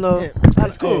be on though. Yeah,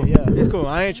 it's cool. Hey, yeah. It's cool.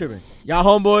 I ain't tripping. Y'all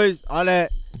homeboys, all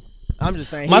that. I'm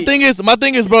just saying. My thing is,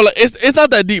 bro. Like, it's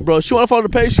not that deep, bro. She wanna follow the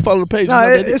page, she follow the page. Nah,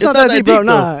 it's not that deep, bro.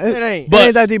 Nah, It ain't. It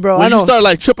ain't that deep, bro. When I know. you start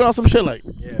like tripping on some shit, like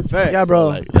Yeah, facts. Yeah, bro.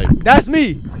 like That's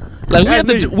me. we That's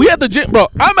me. at the gym, bro.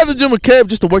 I'm at the gym with Kev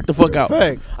just to work the fuck out.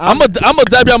 Facts. I'm gonna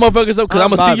dab y'all motherfuckers up because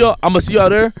I'm I'm gonna see y'all. I'm gonna see y'all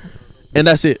there, and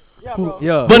that's it. Yeah.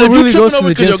 But Who if really you goes tripping to over the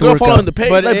because your gym to girl work following out? the page,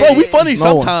 But like, bro, we funny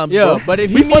no one. sometimes, Yeah, bro. but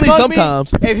if we he funny me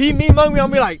sometimes. if he me mug me, I'll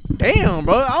be like, damn,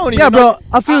 bro. I don't even Yeah, know. bro.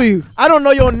 I feel you. I don't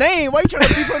know your name. Why you trying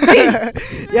to be for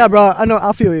me? Yeah, bro. I know.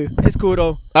 I feel you. It's cool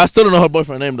though. I still don't know her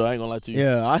boyfriend name though. I ain't gonna lie to you.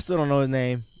 Yeah, I still don't know his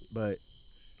name, but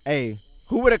hey,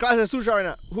 who with a class of sushi right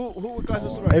now? Who with class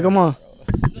of sushi right Hey, now? come on.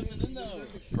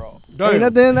 Damn. Ain't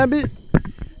nothing in that bit.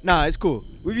 Nah, it's cool.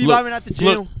 We be Look, vibing at the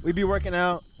gym. We be working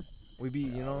out. We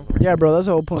be, Yeah, bro. That's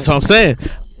the whole point. That's what I'm saying.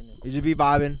 we just be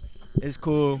vibing. It's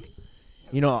cool.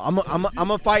 You know, I'm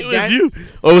gonna fight It was Danny. you,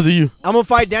 or was it you? I'm gonna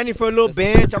fight Danny for a little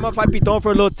bench. I'm gonna fight Piton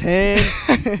for a little 10.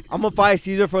 I'm gonna fight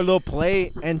Caesar for a little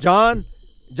plate. And John,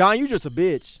 you just a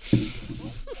bitch.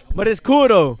 But it's cool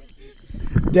though.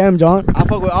 Damn, John. I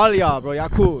fuck with all of y'all, bro. Y'all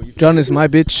cool. You feel John me? is my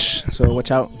bitch, so watch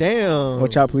out. Damn.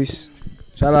 Watch out, please.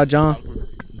 Shout out, John.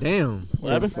 Damn.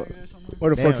 What happened? Where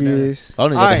the Damn, fuck he damn. is? I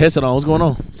don't even got the Alright. headset on. What's going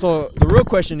on? So the real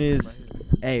question is,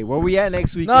 hey, where we at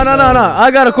next week? No. I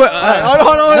got a question.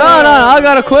 Hold on. No. I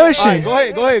got a question. Go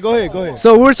ahead.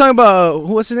 So we were talking about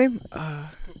what's his name?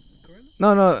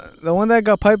 No, the one that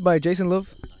got piped by Jason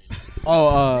Love.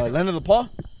 Oh, Leonard the Paw?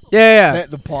 Yeah.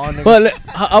 The Paw nigga. But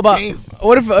how about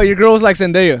what if your girl was like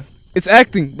Zendaya? It's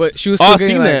acting, but she was still Oh, I getting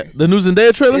seen like, that. The new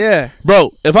Zendaya trailer? Yeah,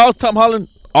 Bro, if I was Tom Holland,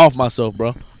 off myself,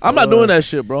 bro. I'm not doing that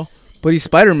shit, bro. but he's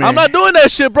Spider-Man. I'm not doing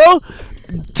that shit, bro.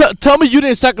 Tell me you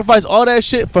didn't sacrifice all that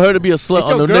shit for her to be a slut It's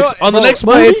on your the girl, next bro, next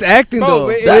But movie. it's acting Bro, though.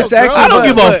 but it's It's your acting. girl. I don't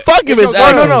give a fuck if it's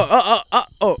acting.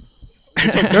 No.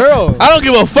 girl. I don't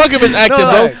give a fuck if it's acting,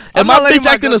 No, bro. like, If I'm my not letting bitch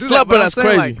my acting girl a do slut, that, bro, but that's I'm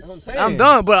saying, crazy. I'm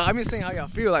done, but I'm just saying how y'all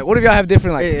feel. Like, what if y'all have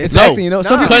different like? It's No. acting, you know.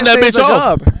 Some Nah. people Cutting that say it's bitch a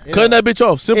off. job. Cutting that bitch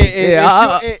off. Simple.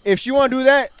 If she want to do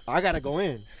that, I gotta go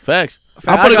in. Facts.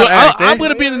 I I'm gonna go. gotta act, I'm eh?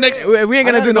 gonna be in the next We ain't I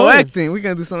gonna gotta do no go in. acting. We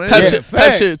gonna do something type else. shit.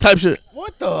 fact. Type shit.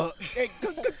 What the?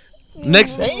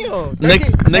 Next Damn.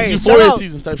 next 13 Euphoria shout out-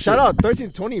 season type shit. Shout out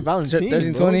 1320 Valentine.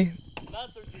 1320.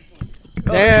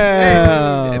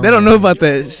 Damn. They don't know about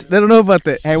that. They don't know about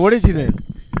that. Hey, what is he then?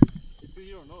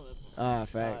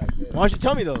 Facts. Why don't you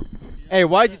tell me though? Hey,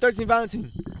 why is he 13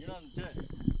 Valentine? You're not in the chat.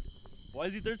 Why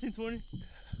is he 1320?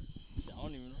 I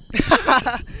don't even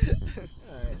know.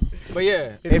 But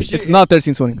yeah, if she, It's not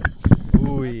 1320.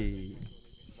 Ooh.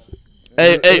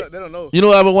 Hey, They don't know. you know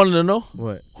what I've been wanting to know?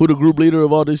 What? Who the group leader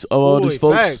of all these Ooh,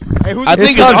 folks? facts. Hey, who's I the-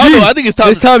 think It's it's Top G. Aldo. I think it's Top.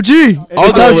 It's Top G. Aldo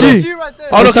It's Top over G. there. right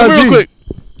there. Aldo, It's come Top here real G. quick.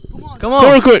 Come Come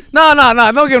on. real quick. No.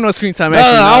 Don't give him no screen time. No,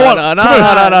 Actually. I want-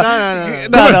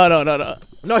 No.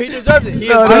 No, he deserves it. He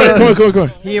No, Come invited, here. Come here.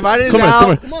 he invited us Come here. out. Come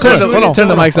here. Come here. Hold on. Turn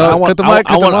the mics I out. want- Cut the I mic. want-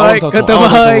 Cut I want the to mic. talk Cut to the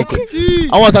him real mic.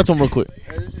 quick. I want to talk to him real quick.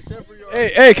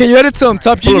 Hey, can you edit some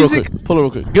Top G Pull it real music? quick. Pull it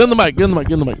real quick. Get on the mic. Get on the mic.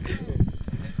 Get on the mic.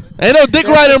 Ain't no dick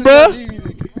riding, bro.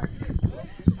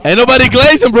 Ain't nobody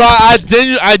glazing, bro. I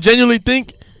genuinely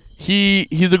think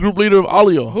he's the group leader of all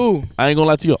of y'all. Who? I ain't gonna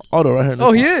lie to you. Aldo right here.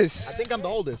 Oh, he is. I think I'm the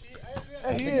oldest.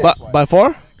 By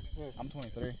far? I'm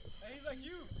 23.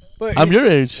 But I'm your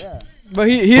age. But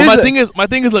he But is. my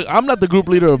thing is, look, I'm not the group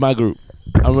leader of my group.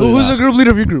 I'm really Who's not. the group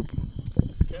leader of your group?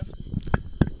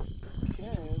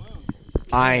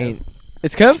 I ain't.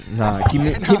 It's Kev. Nah,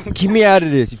 keep me out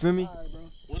of this. You feel me?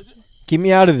 What is it? Keep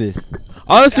me out of this.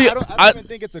 Honestly, I don't even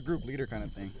think it's a group leader kind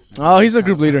of thing. Oh, he's a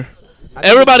group leader.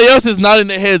 everybody else is nodding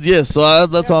their heads yes. So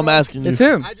that's why I'm asking you. It's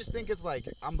him. I just think it's like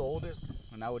I'm the oldest,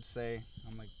 and I would say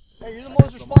I'm like. Hey, you're the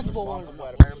most responsible one.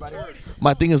 Out of everybody.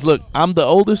 My thing is, look, I'm the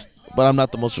oldest, but I'm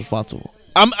not the most responsible.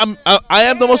 I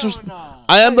am the most.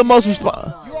 I am the most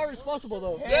responsible. You are responsible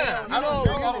though. Yeah, I don't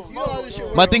drink, I don't You know how this shit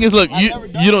works. My thing is, look,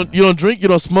 you don't drink, you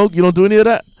don't smoke, you don't do any of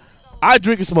that. I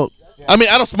drink and smoke. I mean,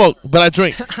 I don't smoke, but I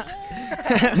drink.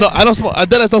 No, I don't smoke. I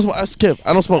don't smoke. I skip.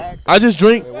 I don't smoke. I just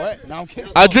drink. Wait, what? No, I'm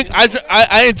kidding. I drink.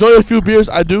 I enjoy a few beers.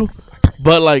 I do,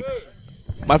 but like,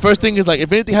 my first thing is like,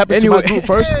 if anything happens to my Anyway. group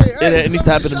first, it needs to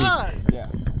happen to me. Yeah.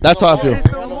 That's how I feel.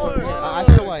 I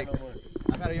feel like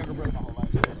I've had a younger brother my whole life.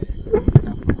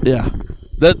 So, Yeah,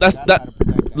 that's that.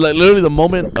 Like literally the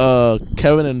moment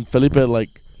Kevin and Felipe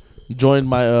like joined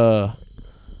my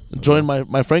join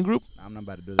my friend group, I'm not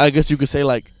about to do that. I guess you could say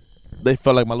like they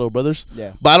felt like my little brothers.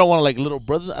 Yeah. But I don't want to like little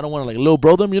brothers. I don't want to like little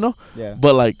bro them, you know. Yeah.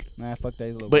 But like, Nah, fuck that.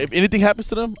 He's a little but if anything happens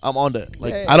to them, I'm on that.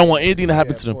 Like, Yeah, I don't want anything to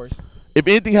happen yeah, to of them. course. If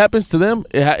anything happens to them,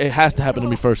 it has to happen to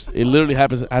me first. It literally has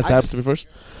to happen to me first.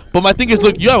 But my thing is,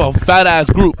 look, you have a fat ass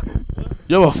group.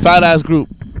 You have a fat ass group.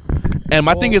 And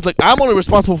my thing is, like, I'm only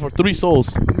responsible for 3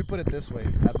 souls. Let me put it this way.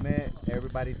 I met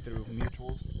everybody through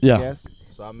mutuals. Yeah. Yes.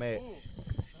 So I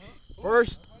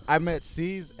met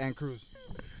C's and Cruz.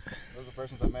 Those are the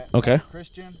first ones I met. Okay.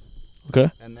 Christian. Okay.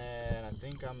 And then I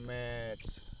think I met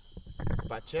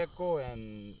Pacheco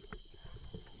and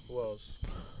who else?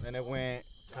 Then it went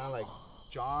kind of like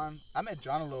John. I met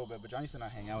John a little bit, but John used to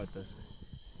not hang out with us.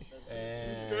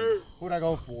 And who'd I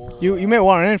go for? You met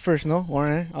Warren first, no?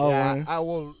 Warren. Oh, yeah,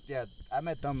 Warren. I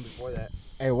met them before that.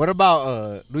 Hey, what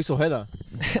about Luis Ojeda?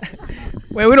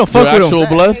 Wait, we don't Your fuck with actual him.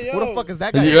 blood? Who the fuck is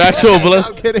that guy? Your actual blood?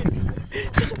 I'm kidding.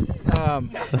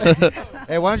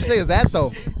 Hey, why don't you say is that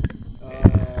though?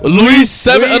 Luis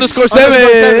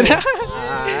 7_7.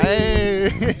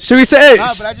 Hey. Should we say it?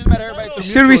 Nah, but I just met everybody through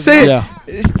Should we mutuals, say you it? know?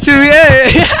 Yeah. Should we?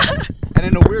 Hey. And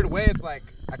in a weird way, it's like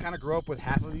I kind of grew up with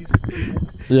half of these people.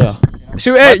 Yeah.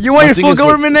 Should we? Hey, you want My your thing full is, look,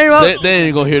 government name out? They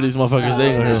ain't gonna hear these motherfuckers. They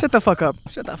ain't gonna hear. Shut the fuck up.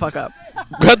 Shut the fuck up.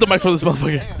 Grab the mic from this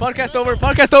motherfucker. Podcast over.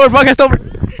 Podcast over. Podcast over.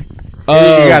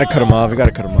 You gotta cut him off. You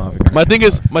gotta cut him off. My thing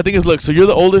is, look. So you're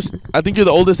the oldest. I think you're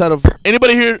the oldest out of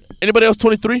anybody here. Anybody else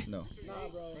 23? No.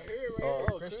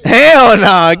 Hell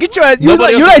nah. Get your ass. You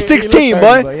Nobody like else- 16,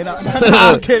 But, boy. you know,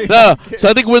 I'm kidding. No. So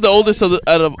I think we're the oldest out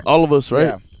of all of us, right?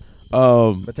 Yeah.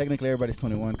 But technically, everybody's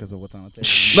 21 because of what's on the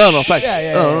table. No, facts.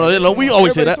 Yeah. No, we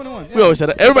always say that. Everybody's 21, We always say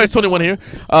that. Everybody's 21 here.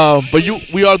 But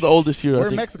we are the oldest here. I We're in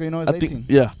think. Mexico, you know, it's I 18. think,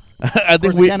 yeah. I Of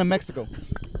course, think we. in Mexico.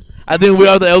 I think we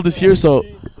are the eldest here. So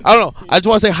I don't know. I just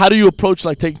want to say, how do you approach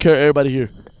like taking care of everybody here?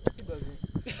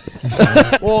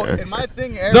 Well, in my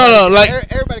thing,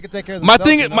 everybody can take care of my themselves.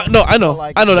 thing. You know? No, I know. So,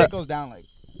 like, I know if that. shit goes down, like,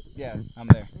 yeah, I'm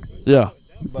there. Yeah.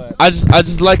 But I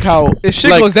just like how If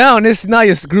shit like, goes down, it's not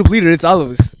just group leader. It's all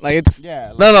of us. Like it's.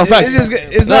 yeah, No, like, facts.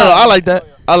 It's No, not. I like that.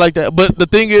 I like that. But the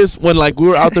thing is, when like we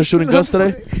were out there shooting guns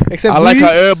today, Except I like how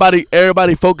Luis.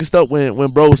 everybody focused up when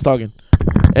bro was talking.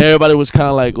 Everybody was kind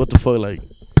of like, what the fuck, like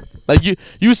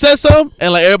you said something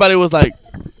and like everybody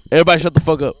shut the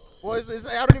fuck up. Well,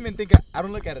 I don't even think I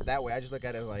don't look at it that way. I just look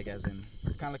at it like as in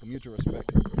it's kind of like a mutual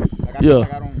respect. Like I feel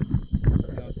like I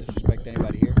don't disrespect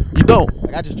anybody here. You don't.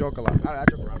 Like I just joke a lot. I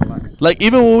joke around a lot. Like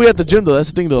even when we at the gym though, that's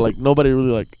the thing though. Like nobody really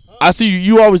like. I see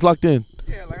you always locked in.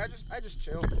 Yeah, like I just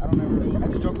chill. I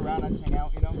just joke around. I just hang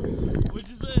out, you know. What'd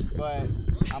you say? But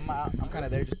I'm kind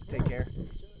of there just to take care.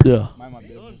 Yeah. Mind my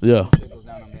business. Yeah. If shit goes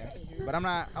down, I'm there. But I'm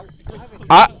not.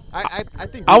 I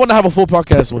think I want to have a full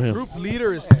podcast with him. group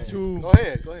leader is too. Go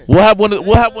ahead. We'll have one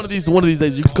of these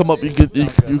days. You can come up. You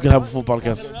can have a full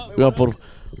podcast. We gonna put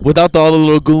without all the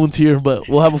little goons here, but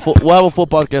we'll have a full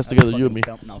podcast together. You and me.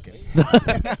 No, I'm kidding.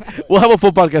 We'll have a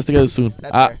full podcast together soon.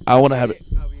 That's fair. I want to have it.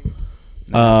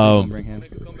 Bring him.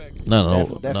 No,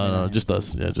 Definitely not. just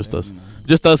us. Yeah, just us.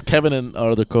 Just us, Kevin, and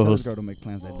our other Tell this co-host. girl to make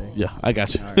plans that day. Yeah, I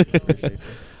got you. All right, appreciate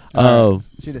you.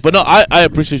 She just But no, said- I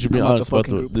appreciate you being I'm out honest the about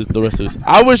fucking the rest of this.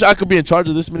 I wish I could be in charge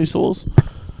of this many souls,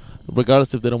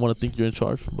 regardless if they don't want to think you're in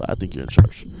charge. But I think you're in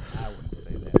charge. I wouldn't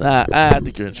say that. I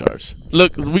think you're in charge.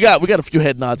 Look, we got a few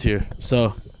head nods here,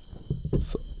 so.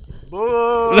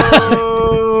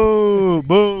 Boom,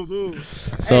 boom, boom.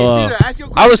 So Caesar, ask your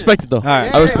I question. respect it though.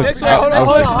 right. I respect it. Hold on, I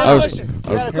hold respect on, it. hold I on. respect it.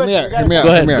 I respect it. Hear me out. Hear me out. Go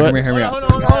ahead, Hear me go out. Hear me out.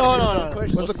 Hold on.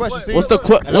 What's the question? Caesar? What's the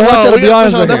question? I want you to be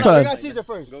honest right That's here. I fine. got Caesar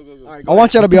first. Go. All right, I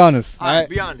want you to be honest. All right,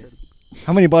 be honest.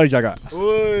 How many bodies y'all got?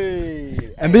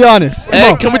 Ooh. And be honest. Come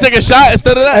Hey, on. can we take a shot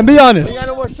instead of that? And be honest. We got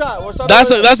no more shot. We'll start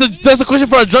That's over. a question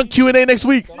for a drunk Q&A next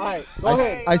week. All right, go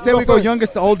ahead. I say we go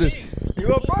youngest to oldest. You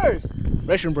go first.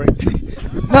 Ration break.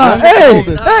 Nah, hey,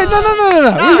 no.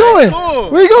 Where you going? Cool.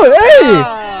 Where you going? Hey,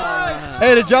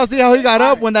 Hey, did y'all see how he got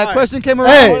up when that question came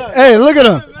around? hey, look at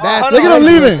him. That's Look at him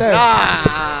leaving.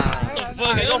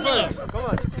 Hey, go first. Come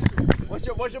on.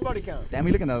 What's your body count? Damn,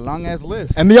 he looking at a long ass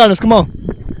list. And be honest. Come on.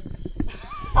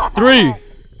 3.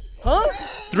 Huh?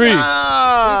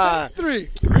 3.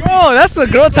 Bro, that's a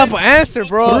girl type of answer,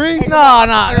 bro. 3?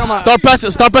 No. Start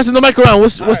passing the mic around.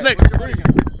 What's next?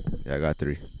 Yeah, I got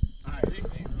 3.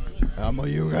 I'm a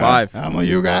you guy. 5. I'm a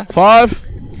you guy. 5.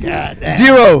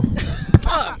 0.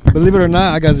 Believe it or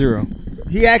not, I got 0.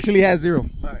 He actually has 0.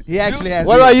 He actually has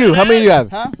What 0. about you? How many do you have?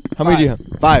 Huh? How many do you have?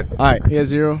 5. All right. He has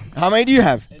 0. How many do you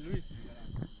have?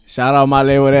 Shout out my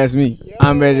label. That's me.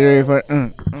 I'm ready for.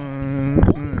 All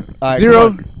right,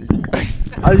 0. come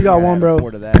I just got 1, bro.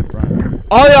 4 to that in front.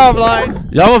 All y'all have lying.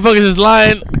 Y'all motherfuckers is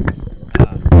lying.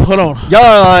 Hold on. Y'all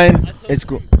are lying. It's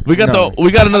cool. We got No.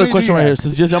 we got another many question do you right here. have?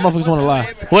 Since just y'all motherfuckers want to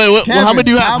lie. Wait, how Kevin, many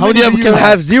do you have? how How many do you have? many do I you Kevin?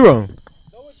 have 0.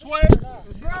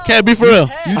 Can't be for real.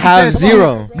 I have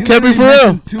 0. Can't be for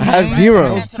real. I have 0.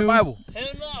 Those two. Bible.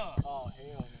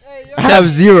 I have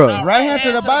 0. Right hand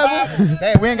to the Bible.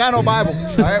 Hey, we ain't got no Bible.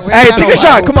 All right, we ain't Hey, got take no a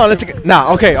shot. Bible. Come on, let's take.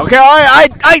 Nah, okay, all right.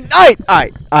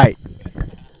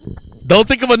 Don't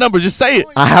think of a number. Just say it.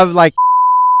 I have like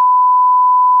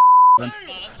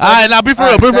All right, now be for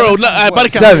real. Be for real. All right, body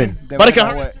count. 7. Then Body we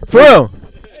got count. what? For real?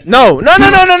 No. Get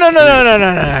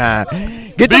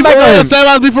Be them for back real. on him.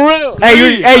 Sebas, be for real.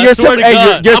 Hey, you're swear to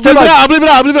God. you're I'll bleep it out. Sebas. I'll bleep it out.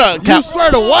 I'll bleep it out. You swear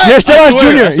to what? You're Sebas swear, I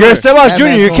Jr. You're swear. Sebas That Jr.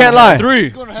 man's You going can't to hell. lie. 3.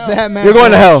 That man You're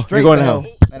going to hell. straight You're going to hell.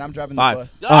 And I'm driving 5. the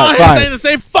bus. Y'all All right, ain't fine. saying the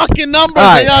same fucking numbers. All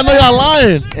right. And y'all know y'all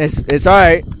lying. It's all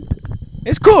right.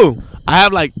 It's cool, I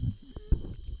have like.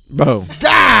 bro.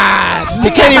 God, He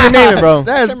can't even name it, bro.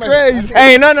 that's crazy.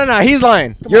 Hey, no. He's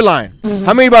lying. You're lying.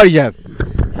 How many bodies you have?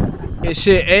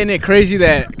 Ain't it crazy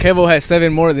that Kevo has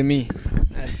 7 more than me?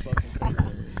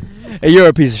 Hey, you're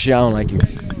a piece of shit. I don't like you.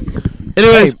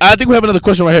 Anyways, Hey. I think we have another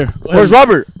question right here. Where's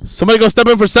Robert? Somebody gonna step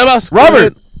in for Sebas?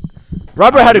 Robert.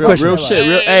 Robert had a question. Real shit.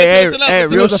 Real, Hey, listen up,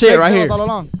 listen real up. shit right here. All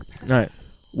along. All right.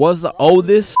 What's the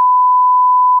oldest?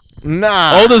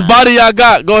 Nah. Oldest body y'all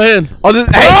got. Go ahead. Oh, this,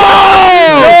 hey.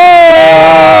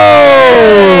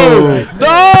 No!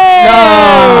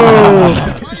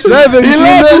 7. He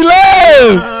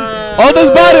left.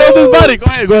 Oldest body. Go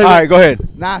ahead. All right, go ahead.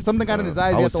 Nah, something got in his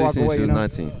eyes. I You have was to walk 16. away. She You was know.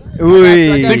 19.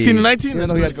 Ooh. 16 to 19? Even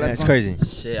though he had glasses That's on. crazy.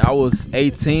 Shit, I was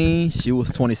 18. She was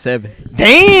 27. Damn.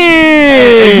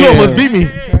 Hey, you almost beat me.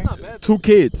 2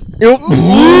 kids. He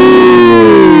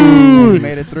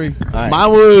made it 3.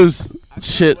 Mine was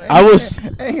shit. I was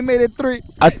Hey, he made it 3.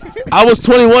 I was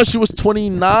 21. She was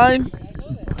 29.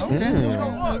 Okay.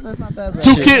 That's not that bad.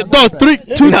 2 kids. No, 3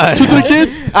 kids.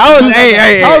 I was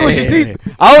How old was she, Steve?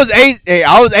 I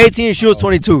was 18. She was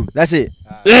 22. That's it.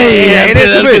 Hey,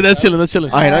 that's good. that's chilling. That's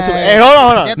chilling. All right, that's it. Hey,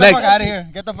 hold on. Get the Next. fuck out of here.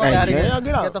 Get the fuck Hey, out of here. yeah,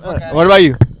 Get the fuck out of What about you?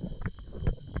 here.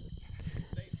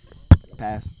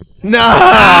 Pass.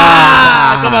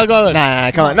 Nah. Come on, go ahead.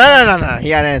 Nah, come on. No. He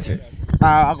got an answer.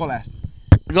 I'll go last.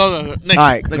 Go. Next. All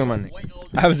right, Next. come on.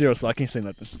 I have 0, so I can't say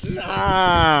nothing.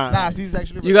 Nah, she's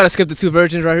actually. You gotta skip the 2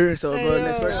 virgins right here. So go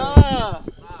next person.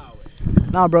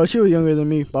 Nah, bro, she was younger than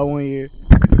me by 1 year.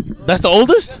 That's the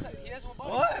oldest.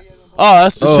 Oh,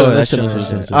 that's just chilling. That's chilling. chilling.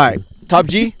 Chilling. All right, top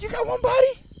G. You got one body?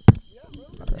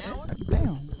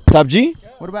 Damn. Top G.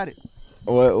 What about it?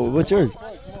 What's yours?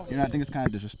 You know, I think it's kind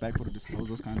of disrespectful to disclose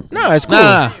those kind of things. Nah, it's cool.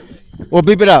 Nah. We'll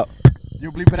bleep it out.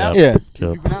 You bleep it out? Yeah. You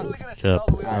bleep it out?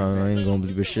 I ain't gonna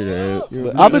bleep it shit out.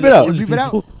 I'll bleep it out. You bleep it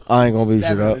out? I ain't gonna bleep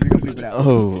shit out. You're gonna bleep it out.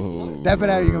 Oh. Dap it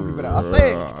out, you're gonna bleep it out. I'll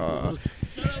say it.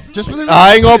 Just for the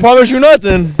I ain't gonna promise you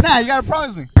nothing. Nah, you gotta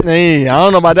promise me. Hey, I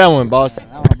don't know about that one, boss. I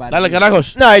don't know about Dale, it.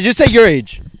 carajos. Nah, just say your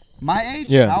age. My age?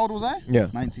 Yeah. How old was I? Yeah.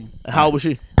 19. How old was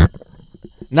she?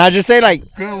 Nah, just say like.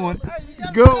 Good one.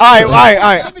 Good one.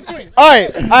 All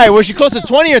right. Was she close to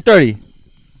 20 or 30?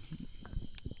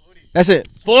 That's it.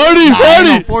 40. Nah, I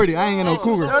ain't no 40. I ain't got no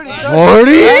cougar. 40?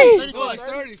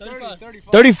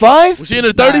 35? Was she in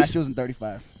her Nah, 30s? she was in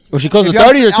 35. Was she close to If y'all-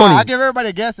 30 or 20? I'll give everybody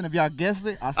a guess, and if y'all guess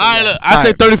it, I'll say All right, yes. look. I say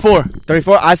Alright. 34.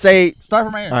 34? I say. Start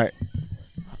from right here. All right.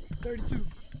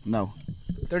 No.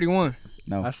 31.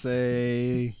 No. I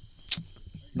say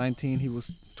 19. He was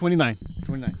 29.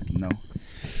 29. No.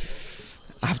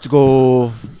 I have to go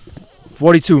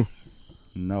 42.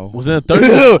 No. Was it in the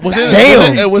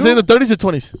 30s? Was it in the 30s or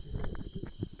 20s?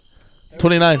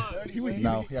 29.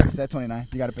 No. You already said 29.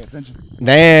 You gotta pay attention.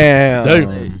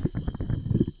 Damn.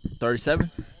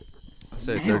 37? I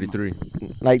said 33.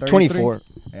 Like 33? 24.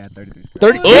 Yeah, 33.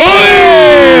 30.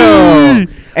 ¡Uy!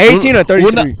 18 or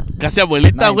 33. Casi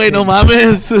abuelita, güey, no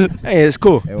mames. Hey, it's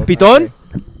cool. Hey, what Pitón? can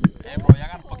I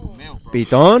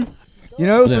Pitón? You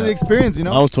know, it was for Yeah. the experience, you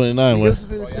know? I was 29, It güey. was for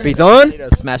the experience.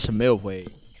 Pitón? Smash a milk, way.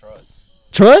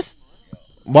 Trust?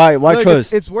 Why Look,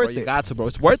 trust? It's Bro, worth you it. got to, bro.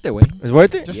 It's worth it, way. It's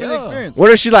worth it? Just for the Yeah. experience.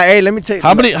 What if she's like, hey, let me take.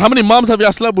 How many moms have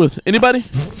y'all slept with? Anybody?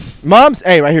 Moms?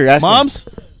 Hey, right here. Ask me. Moms?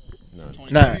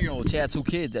 Nah. She had 2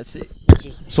 kids. That's it.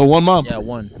 So one mom. Yeah,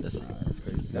 1. That's it.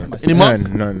 That's my Any No, moms?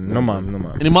 no mom, no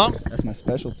mom. Any moms? That's my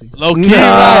specialty. Low key, Nah.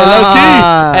 right? Low key.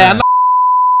 Hey, I'm not,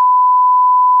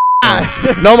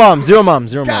 No mom, 0 mom,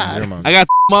 0 mom, God. 0 mom. I got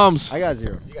moms. I got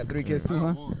 0. You got 3 kids too,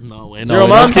 huh? No way, Zero no. No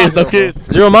moms? kids, no kids.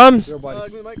 0 moms? 0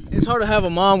 bodies. It's hard to have a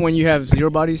mom when you have 0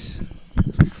 bodies.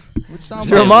 Which sounds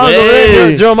 0 like- moms over Hey.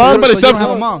 there. 0 moms? Somebody So you don't sub-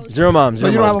 have a mom. 0 moms, So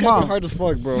 0 you don't have moms. a mom. Hard as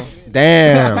fuck, bro.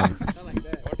 Damn.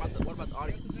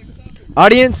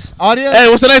 Audience? Audience? Hey,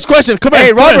 what's the next question? Come here.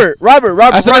 Hey, come here. Robert.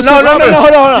 That's the next No, question, hold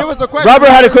Robert. on. Give us a question. Robert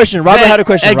had a question. Robert Hey, had a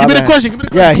question. Hey, give me Robert the had- question. Give me the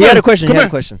question. Yeah, he Come had here. a question. Come He had a here.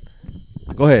 question.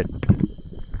 Go ahead.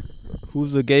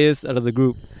 Who's the gayest out of the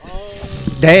group?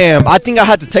 Damn, I think I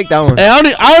had to take that one. Hey, I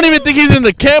don't even think he's in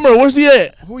the camera. Where's he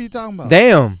at? Who are you talking about?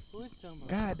 Damn.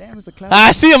 God damn, it's a class.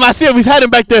 I see him. He's hiding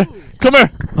back there. Come here.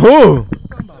 Who?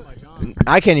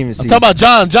 I can't even see. I'm talking about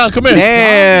John. John, come here.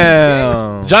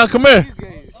 Damn. John, come here.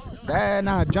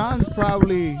 Nah, John's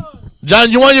probably.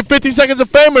 John, you want your 15 seconds of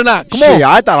fame or not? Come Shit, on.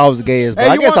 I thought I was the gayest, but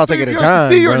I guess I'll take it to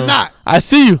John. See you bro. or not? I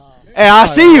see you. Hey, I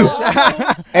see you.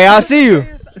 Hey, I see you.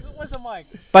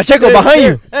 Pacheco, behind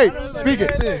you. Hey,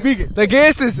 speak it. The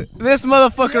gayest is this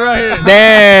motherfucker right here.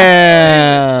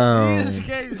 Damn.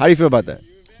 How do you feel about that?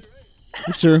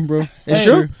 It's true, bro. It's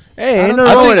true. Hey, ain't no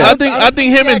I wrong with think, that. I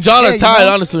think him and John are tied,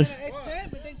 honestly.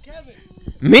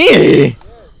 Me?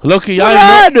 Low-key, What y'all did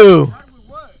I do?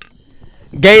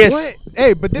 Gayest. What?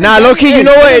 Hey, but Nah, low-key, you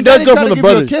know what? It does go from the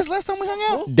brothers. Kiss last time we hung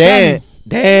out. Damn.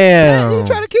 Yeah, he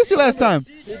tried to kiss you last time.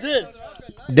 He did.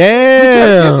 Kiss him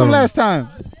Damn. last time.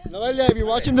 Noelia, if you're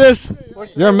watching this,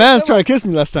 your man's trying to kiss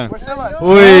me last time.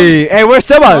 Wait. Hey, where's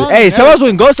Sebas? Hey, Sebas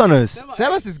went ghost on us.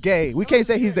 Sebas is gay. We can't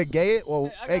say he's the gayest.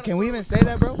 Well, hey, can we even say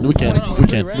that, bro? We can.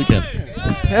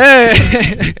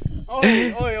 Hey.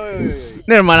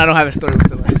 Never mind, I don't have a story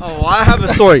with Sebas. Oh, I have a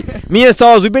story. Me and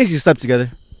Sebas, we basically slept together.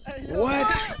 What?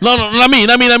 No, not me.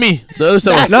 The other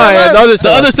Sebas. No, yeah, the other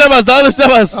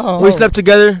Sebas. Oh, We slept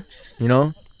together. You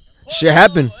know, shit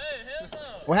happened.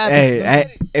 What happened?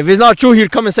 Hey, if it's not true,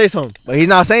 he'd come and say something. But he's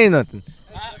not saying nothing.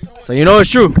 So you know it's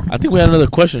true. I think we had another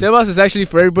question. Sebas is actually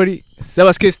for everybody.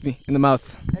 Sebas kissed me in the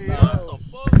mouth.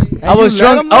 I you was let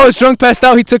drunk. him? I was drunk, passed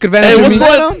out. He took advantage Hey, of what's me.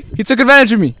 going on? He took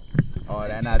advantage of me. Oh,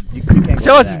 that not. You can't go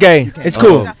Sebas with is that. gay. You can't It's go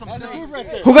cool. with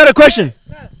that. Who got a question?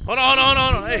 Hold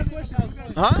on. Hey.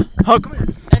 Huh?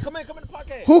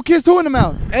 Who kissed who in the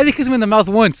mouth? Eddie kissed me in the mouth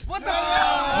once. What the?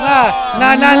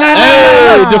 Nah.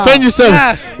 Hey, defend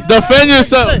yourself. Defend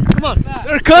yourself.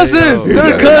 They're cousins. Yo.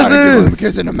 They're cousins.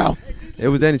 Kiss in the mouth. It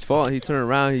was Danny's fault. He turned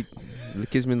around. He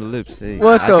kissed me in the lips. Hey,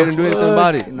 What I the couldn't do anything fuck?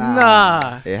 about it.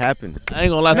 Nah. It happened. I ain't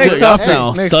gonna lie to Next you. Y'all topic.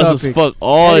 sound Next sus as topic. fuck.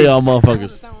 All y'all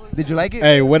motherfuckers. Did you like it?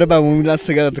 Hey, what about when we last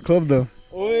together at the club, though?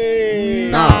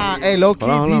 Nah. Hey, low key,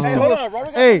 Hold on, these hold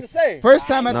two. Hey, first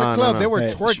time at the Nah, club, nah, they were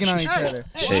Hey. twerking on each other.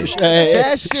 Hey,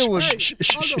 That shit was.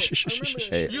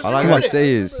 hey, all I gotta say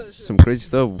is some crazy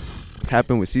stuff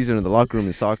happened with Caesar in the locker room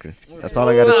in soccer. That's all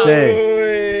I gotta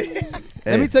say.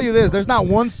 Let me Hey, tell you this: there's not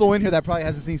one soul in here that probably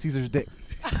hasn't seen Caesar's dick.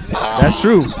 that's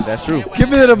true. That's true. Give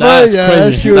me the That's yeah, crazy.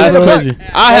 that's true. That's bro. crazy.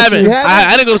 I haven't. You haven't?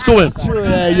 I didn't go to school with him.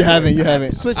 Yeah, you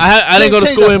haven't. Switch- I didn't go to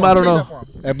change school that with him. for I don't change know. that for him.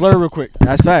 Hey, blur real quick.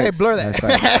 That's facts. Hey, blur that.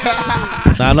 That's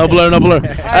facts. Nah, no blur.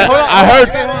 I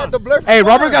heard. The blur Hey,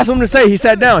 Robert got something to say. He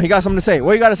sat down. He got something to say.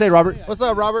 What you got to say, Robert? What's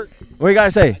up, Robert? What you got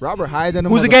to say? Robert higher than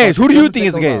Who's the gayest? Who do you think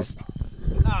is the gayest?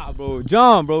 Nah, bro.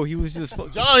 John, bro. He was just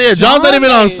fuck. John, yeah, John's not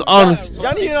even on.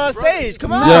 Johnny, you're on stage.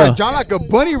 Come on. Yeah. John like a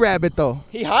bunny rabbit though.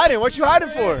 He hiding. What you hiding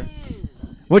for?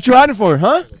 What you hiding for,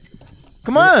 huh?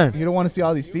 Come on. You don't want to see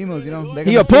all these females, you know. They're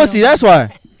He gonna a see pussy. them. That's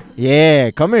why.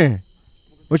 Yeah, come here.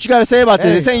 What you got to say about this?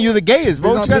 Hey. They're saying you the gayest,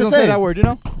 bro. Please What don't, you got to please don't say say? that word, you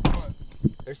know.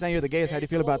 They're saying you're the gayest. How do you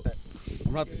feel about that?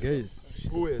 I'm not the gayest.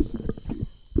 Who is?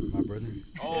 My brother.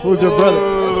 Who's your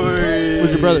brother? Who's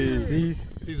your brother?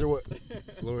 Caesar what?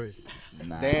 Flores.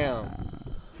 Damn.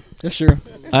 That's true.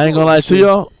 I ain't gonna lie to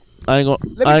y'all. I ain't gonna.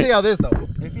 Let me tell y'all this though.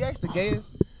 If he acts the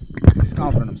gayest, he's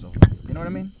confident in himself. You know what I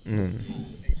mean?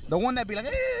 The one that be like,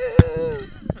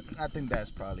 I think that's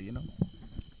probably, you know.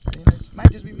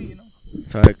 Might just be me, you know.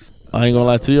 Facts. I ain't gonna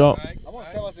lie to y'all. I want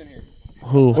Sebas in here.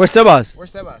 Who? Where's Sebas?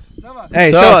 Where's Sebas?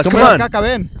 Hey, Sebas, Sebas, come come on. Caca,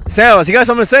 ven. Sebas, you got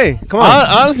something to say. Come on.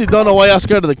 I honestly don't know why y'all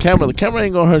scared of the camera. The camera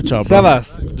ain't gonna hurt y'all, bro.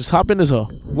 Sebas, Just hop in this hole.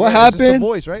 what It's just the happened?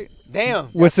 voice, right? Damn.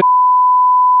 What's it?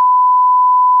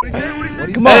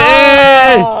 Come Hey,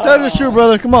 hey, hey. Tell the truth,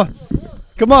 brother. Come on.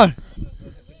 Come on.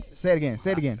 Say it again.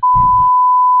 Say it again.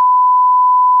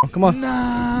 Come on.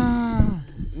 Nah.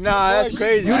 Nah, that's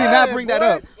crazy. You did not bring that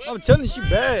up. I'm telling you, she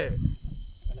bad.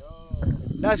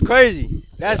 That's crazy.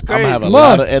 That's I'm crazy. gonna have a Come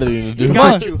lot on. of editing to do. He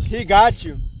got you. He got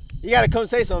you. You gotta come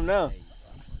say something now.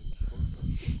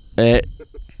 Eh,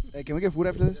 Hey, can we get food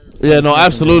after this? yeah, no,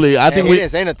 absolutely. I think he we.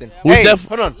 didn't say nothing. we Hey, def-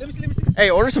 hold on. Hey,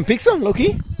 order some pizza, low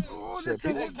key.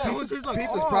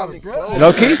 Pizza's probably closed.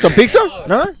 Low key, some pizza?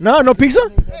 No pizza.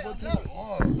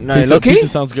 No, Pizza, low key. pizza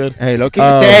sounds good. Hey, low key.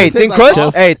 Tastes Hey, thin like crust.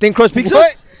 Chef. Hey, thin crust pizza.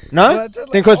 What? No,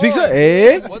 thin crust pizza.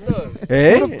 Hey,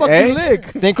 hey, Who the fuck hey. you lick?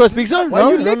 Thin crust pizza. Why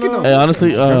No, you no, licking no. Hey,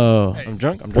 honestly, I'm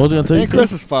drunk. what was I gonna tell you? Thin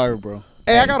crust is fire, bro.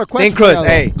 Hey, I got a question. Thin crust. for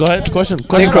y'all, Hey, Go ahead. Question. thin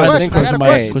Question. crust. minus. Thin I got crust. a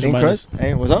minus. question. Question Thin minus. crust.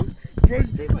 Hey, what's up?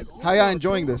 though. How y'all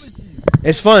enjoying this?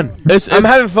 It's fun. It's I'm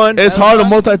having fun. It's hard to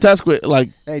multitask with like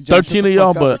Hey, John, 13 shut of the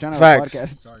y'all, fuck up. We're but trying to have a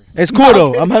Facts. podcast. It's cool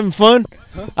though. I'm having fun.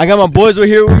 I got my boys right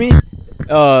here with me.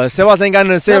 Sebas ain't got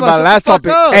nothing to say Sebas, about the last shut the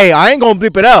topic. fuck up. Hey, I ain't gonna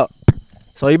bleep it out.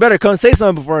 So you better come say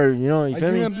something before, you know, you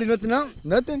feel me? You gonna bleep nothing out?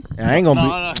 Nothing? I ain't gonna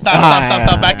bleep. No,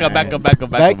 stop.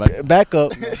 Back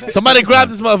up. Somebody grab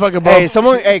this motherfucker, bro. Hey,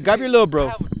 someone, grab your little bro.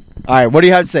 All right, what do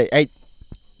you have to say? Hey,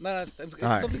 Man, it's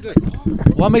Alright. something good.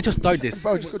 What made you start this?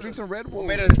 Bro, just go drink some Red Bull.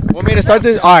 what made us start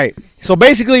this? All right, so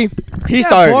basically, he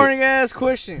started. Boring ass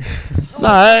question. Nah,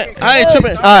 I ain't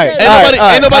tripping. All right,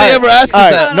 Ain't nobody ever asked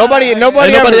us that. Nobody Ain't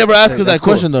nobody ever asked us That's that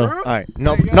question though. All right,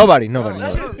 nobody.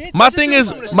 My thing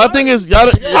is,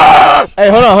 y'all. Hey,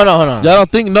 hold on. Y'all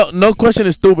don't think no question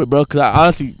is stupid, bro? Cause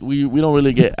honestly, we don't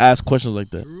really get asked questions like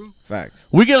that. Facts.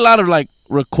 We get a lot of like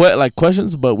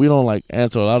questions, but we don't like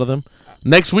answer a lot of them.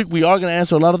 Next week we are gonna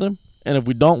answer a lot of them, and if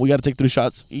we don't, we gotta take 3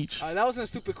 shots each. That wasn't a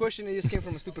stupid question. It just came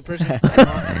from a stupid person.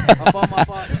 My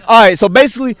fault. All right, so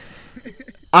basically,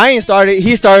 I ain't started.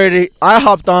 He started it. I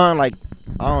hopped on like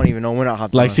I don't even know when I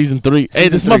hopped on. Like season 3. Hey,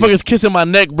 Season this 3. motherfucker's kissing my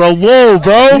neck, bro. Whoa,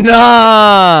 bro.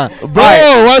 Nah, Bro,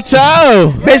 Alright. watch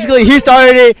out. Basically, he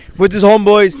started it with his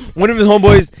homeboys. One of his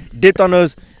homeboys dipped on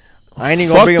us. I ain't even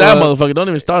gonna Fuck bring that him up. motherfucker. Don't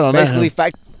even start on Basically,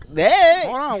 that.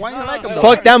 Hold on, why you like him? though?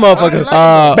 Fuck that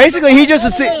motherfucker. Basically, he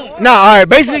just all right.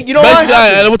 Basically, you know what? Basically,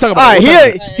 all right, we'll talk about All right,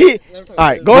 it. he. All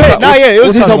right, go ahead. Nah, yeah, it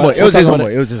was his homeboy. It was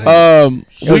his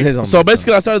homeboy. So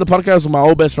basically, I started the podcast with my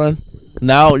old best friend.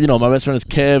 Now, you know, my best friend is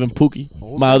Kev and Pookie,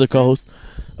 my other co-host.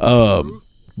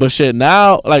 But shit,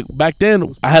 now, like back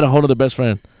then, I had a whole other best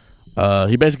friend.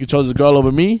 He basically chose a girl over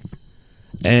me,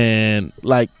 and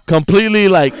like completely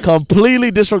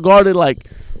disregarded like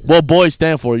what boys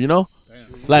stand for, you know,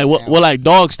 like what like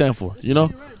dogs stand for, you know.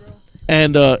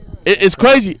 And it's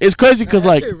crazy. It's crazy because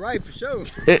like, right for sure.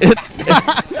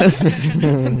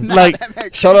 like,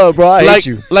 shut up, bro. I hate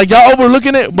you. Like y'all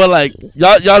overlooking it, but like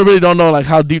y'all really don't know like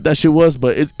how deep that shit was.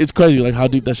 But it's crazy like how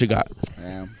deep that shit got.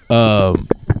 Damn.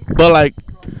 But like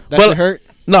That shit hurt?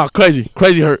 No, crazy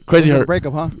hurt.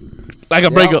 Breakup, huh? Like a Yeah.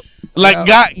 breakup. Like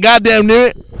Yeah. goddamn near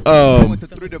it. I went to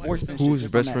 3 divorces and shit Who's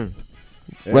his just on best that. friend?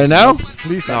 Right now?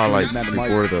 Please No, stop like saying that to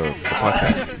before Mike. the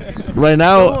podcast. Right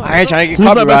now, I ain't trying to get who's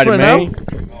my best copyrighted, friend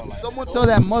man. now? Someone tell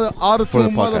that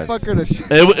auto-tune podcast. motherfucker to shit.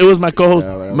 It was my co-host.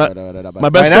 My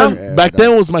best Right now? friend back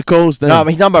then was my co-host. Then. No, but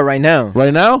he's talking about right now.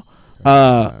 Right now,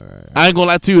 I ain't gonna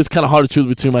lie to you. It's kind of hard to choose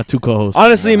between my 2 co-hosts.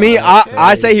 Honestly, me,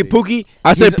 I say he Pookie.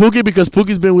 I say Pookie because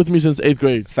Pookie's been with me since 8th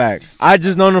grade. Facts. I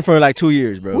just known him for like 2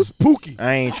 years, bro. Who's Pookie?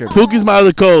 I ain't tripping. Pookie's my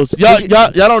other co-host. Y'all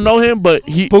don't know him, but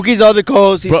he Pookie's other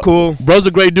co-host. He's cool. bro's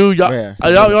a great dude. Y'all, Yeah.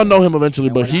 y'all know him eventually,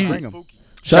 but Why'd you he bring him?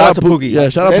 Shout out to Pookie. Yeah,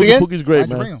 shout out Say it Pookie. again? Pookie's great, Why'd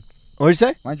you bring man. him? What'd you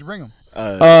say? Why'd you bring him?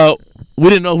 We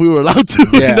didn't know we were allowed to.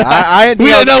 Yeah, I didn't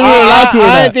we think didn't know we were allowed to. or I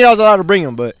not. didn't think I was allowed to bring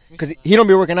him, but because he don't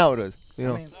be working out with us, you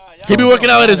know. He be working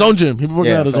out at his own gym. He be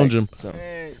working out at his own gym. So.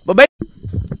 But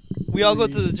We all go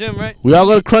to the gym, right? We all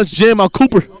go to Crunch Gym on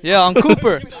Cooper. Yeah, on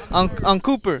Cooper. on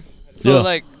Cooper. So Yeah.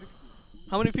 like,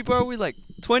 how many people are we? Like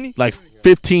 20? Like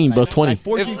 15, bro, 20.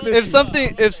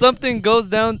 If something goes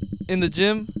down in the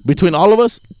gym, Between all of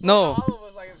us, no,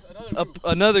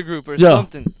 another group or Yeah.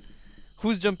 something.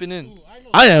 Who's jumping in?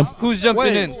 I am. Who's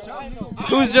jumping in?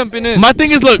 Who's jumping in? My thing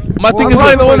is, look. My thing is,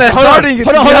 probably look. the one that's starting.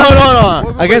 Hold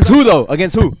on. Against who though?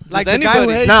 Against who? Like Just the guy who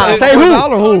anybody. hates Nah, us. say who?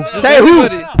 Who? Say who?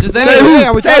 Just Say anybody. who?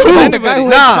 Yeah, we Say talking about who? the guy who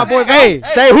hates Nah. my boy Val. Hey,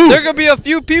 say who? There could be a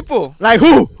few people. Like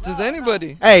who? Just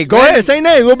anybody. Hey, go ahead. Say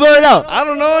names. We'll blur it out. I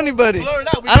don't know anybody. I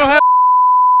don't have.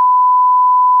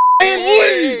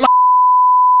 I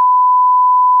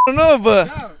don't know, but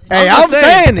Hey, I'm I'm just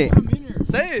saying it.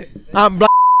 say it. I'm black.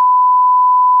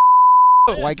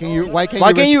 Why can't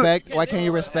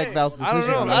you respect Val's decision? I don't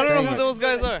know. when I I'm don't know saying who it? those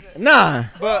guys are. Nah.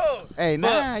 But Hey,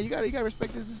 nah, you gotta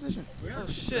respect his decision. oh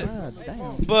shit. God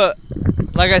damn. But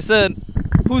like I said,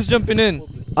 who's jumping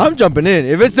in? I'm jumping in.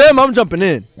 If it's them, I'm jumping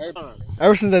in.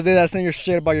 Ever since I did that sing your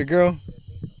shit about your girl,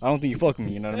 I don't think you fuck with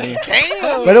me, you know what I mean?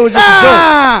 Damn. But it was just a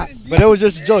joke. But it was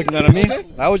just a joke, you know what I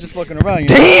mean? I was just fucking around, you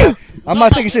know? Damn. I'm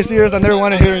not taking shit serious. I never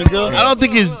wanted to hear your girl. I don't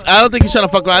think he's trying to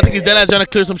fuck around. I think he's dead ass trying to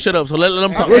clear some shit up. So let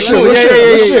him talk. Real shit, real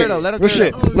shit, real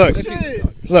shit. Look,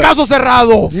 Caso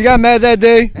cerrado. you got mad that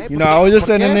day. You know, I was just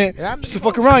saying it just to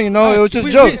fuck around, you know? It was just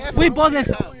a joke. We both let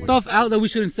stuff out that we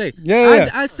shouldn't say. Yeah.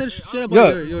 I said shit about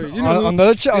Yeah, your you know. on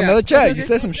the chat, Okay. you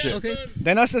said some shit. Okay.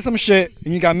 Then I said some shit,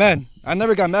 and you got mad. I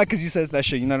never got mad because you said that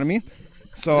shit. You know what I mean?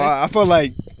 So I felt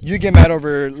like you get mad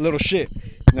over little shit. You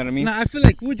know what I mean? Nah, I feel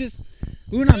like we're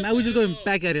not mad. We're just going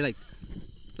back at it like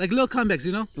little comebacks,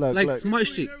 you know, Look. smart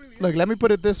shit. Look, let me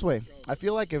put it this way. I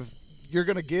feel like if you're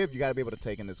gonna give, you gotta be able to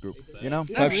take in this group. You know?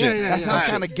 Type shit. That sounds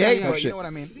kind of gay, but you shit. know what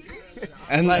I mean.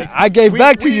 And I gave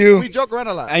back to you, We joke around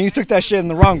a lot. and you took that shit in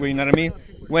the wrong way. You know what I mean?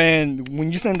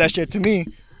 When you sent that shit to me,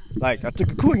 like I took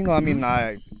it cool. You know what I mean?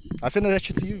 I I send that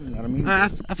shit to you. You know what I mean? I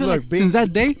feel Look, like B. since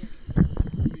that day,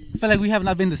 I feel like we have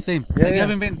not been the same. Yeah, like, yeah. you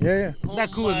haven't been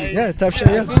that cool with me. Yeah, type shit.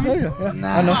 Yeah, yeah.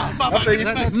 I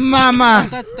know. Mama.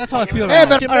 That's how I feel. Hey, Right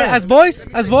but now. All right, as boys, I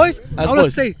want to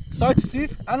boys. say sorry to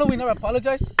Cease. I know we never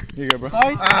apologize. You good, bro?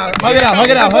 Sorry. Hug it out, hug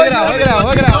it out, hug it out, hug it out,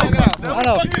 hug it out, hug it out. I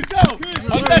know.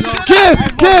 Kiss,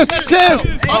 kiss, kiss.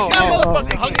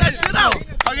 Hug that shit out.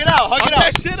 Hug it out, hug it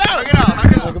out. That shit out. Hug it out,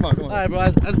 hug it out. Come on, come on. All right, bro.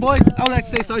 As boys, I would like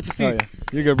to say sorry to Oh, Cease. yeah.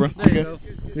 You good, bro? There You you good?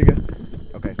 go. You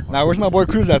good? Okay. Now, where's my boy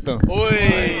Cruz at, though? Oi.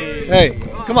 Hey,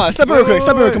 come on, step in real quick.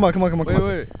 Step in real quick. Come on.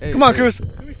 Wait. Hey, Come on, hey. Cruz.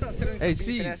 Hey,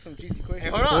 Cease. Hey,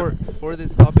 hold on. Before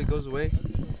this topic goes away,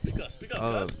 Speak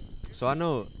up, cuz. so I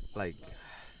know, like,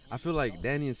 I feel like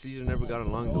Danny and Caesar never got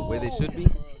along the way they should be.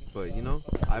 But, you know,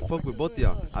 I fuck with both of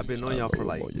y'all. I've been knowing y'all for,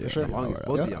 like, sure. as long as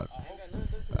both of y'all.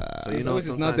 So, you His know, voice is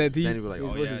not sometimes that deep. Danny would be like, His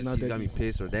oh, voice yeah, is not Caesar that got me deep.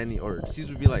 pissed. Or Danny, or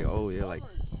Caesar would be like, oh, yeah, like,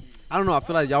 I don't know. I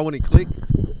feel like y'all wouldn't click.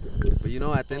 But, you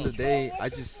know, at the end of the day,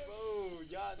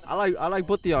 I like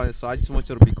both of y'all. So I just want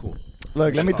y'all to be cool.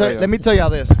 Look, let That's all, me tell y'all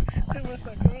this.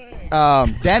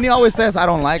 Danny always says I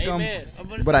don't like him,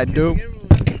 but I do.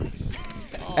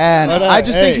 And I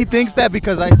just think he thinks that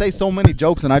because I say so many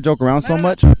jokes and I joke around so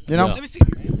much, you know? Let me see.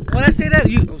 When I say that,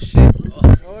 you shit.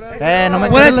 Hey, no me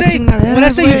When I quieres la say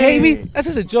chingadera, you güey. hate me, that's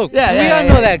just a joke. Yeah, we yeah, all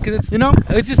yeah. know that because it's You know?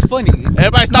 it's just funny.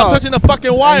 Everybody stop No. touching the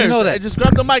fucking wires. know that. Hey, just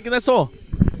grab the mic and that's all.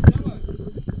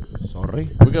 Sorry.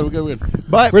 We're good.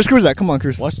 But Where's Cruz at? Come on,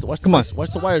 Cruz. Watch the Come on. wires. Watch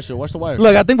the wires here. Watch the wires.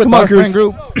 look, I think with Come on, our friend Cruz.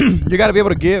 group, you got to be able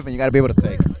to give and you got to be able to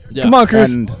take. Yeah. Come on,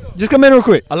 Cruz. And Just come in real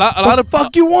quick. A lot what of the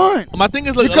fuck you want? My thing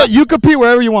is like You compete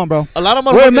wherever you want, bro. a lot of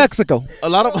We're in motherfuckers. Mexico. A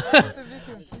lot of.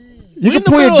 You We can in the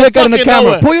pull your middle of dick out in the fucking camera.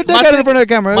 nowhere. Pull your dick My out in thing- front of the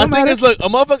camera. It My don't thing matter. is, look, a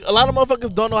lot of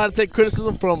motherfuckers don't know how to take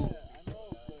criticism from,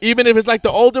 even if it's like the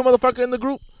older motherfucker in the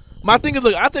group. My thing is,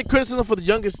 look, I take criticism for the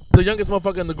youngest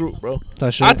motherfucker in the group, bro.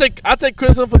 That shit. I take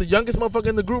criticism for the youngest motherfucker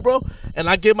in the group, bro, and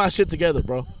I get my shit together,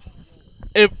 bro.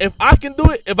 If I can do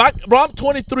it, bro, I'm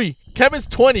 23. Kevin's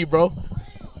 20, bro.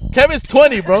 Kevin's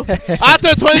 20, bro. I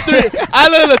turn 23.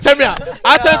 Look, check me out.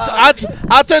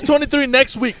 I turn 23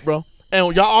 next week, bro.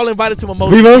 And y'all all invited to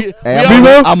Mimosas. Vivo?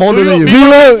 I'm older than you. Vivo?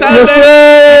 Yes,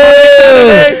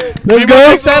 sir. Let's go.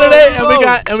 Next Saturday,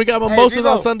 and we got mimosas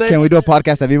on Sunday. Can we do a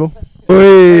podcast at Vivo?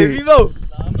 Hey, Vivo.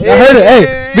 I heard it.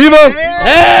 Hey, Vivo.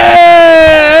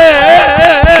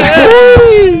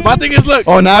 Hey! My thing is, look.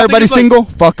 Oh, now my thing everybody's is, look, single?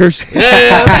 Fuckers.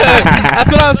 Yeah,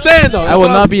 that's what I'm saying, though. I will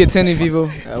not be attending Vivo.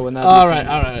 I will not. All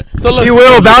right. So look, He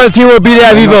will. Valentine will be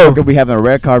there at Vivo. We'll be having a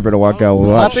red carpet to walk out. We'll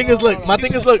my watch. thing is, look.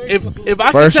 If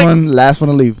I First can take, one, last one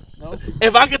to leave.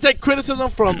 if I can take criticism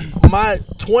from my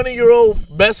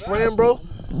 20-year-old best friend, bro,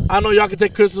 I know y'all can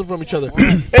take criticism from each other.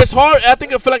 It's hard. I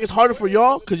feel like it's harder for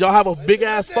y'all because y'all have a big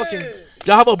ass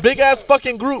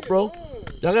fucking group, bro.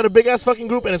 Y'all got a big ass fucking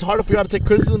group, and it's harder for y'all to take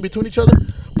criticism between each other.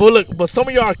 But some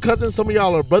of y'all are cousins, some of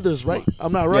y'all are brothers, right?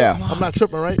 I'm not right. Yeah. I'm not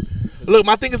tripping, right? Look,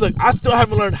 my thing is, look, I still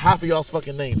haven't learned half of y'all's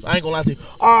fucking names. I ain't gonna lie to you.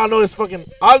 All I know is fucking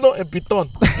Aldo and Piton.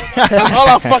 That's all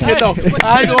I fucking know.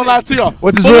 I ain't gonna lie to y'all.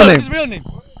 What's his But real look, name? His real name.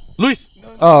 Luis.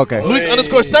 Oh, okay. Luis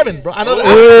 _7, bro. I know that.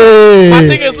 Hey.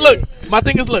 My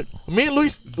thing is, look. Me and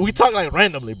Luis, we talk like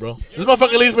randomly, bro. This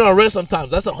motherfucker leaves me on red sometimes.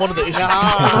 That's a whole other issue.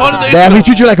 That's a whole other issue. Damn, he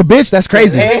treat you like a bitch? That's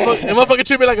crazy. And motherfucker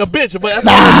treat me like a bitch, but that's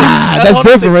that's a whole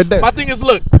other different thing. right there. My thing is,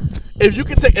 look,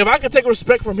 if I can take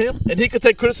respect from him and he can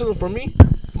take criticism from me,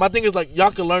 my thing is like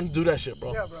y'all can learn to do that shit,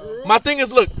 bro. My thing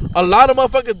is, look, a lot of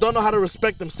motherfuckers don't know how to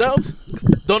respect themselves,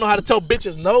 don't know how to tell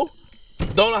bitches no,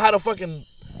 don't know how to fucking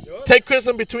take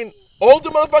criticism between older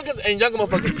motherfuckers and younger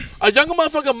motherfuckers. A younger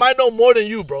motherfucker might know more than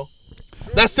you, bro.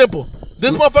 That's simple.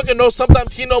 This motherfucker knows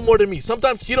sometimes he know more than me.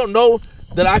 Sometimes he don't know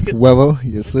that I could. Huevo.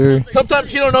 Yes, sir. Sometimes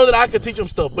he don't know that I could teach him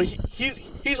stuff. But he's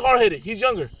hard-headed. He's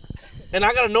younger. And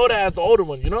I got to know that as the older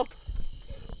one, you know?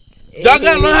 Y'all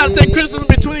got to learn how to take criticism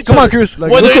between each Come other. on, Cruz.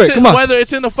 Like, Whether real quick. it's Come on. Whether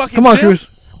it's in the fucking Come on, gym,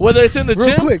 Cruz. whether it's in the Real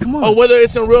gym, quick, come on. or whether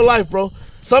it's in real life, bro.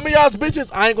 Some of y'all's bitches,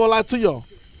 I ain't gonna lie to y'all.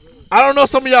 I don't know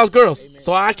some of y'all's girls,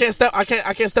 so I can't step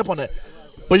on that.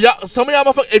 But y'all, some of y'all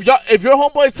motherfuckers, if your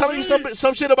homeboy is telling you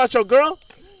some shit about your girl,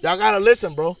 y'all gotta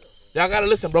listen, bro. Y'all gotta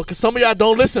listen, bro, cause some of y'all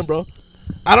don't listen, bro.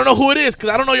 I don't know who it is, cause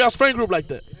I don't know y'all's friend group like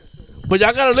that. But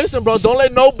y'all gotta listen, bro. Don't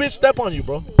let no bitch step on you,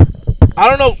 bro. I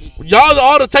don't know. Y'all are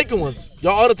all the taking ones.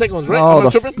 Y'all all the taking ones, right? Am I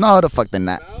tripping? No, the fuck they're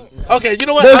not. Okay, you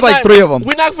know what? There's I'm like not- 3 of them.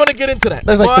 We're not gonna get into that.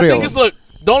 There's like All 3 I of think is, them. look,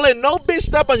 don't let no bitch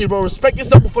step on you, bro. Respect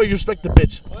yourself before you respect the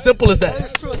bitch. Simple as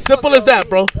that. Simple as that,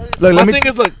 bro. Look, My thing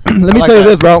is, look. let me like tell you that.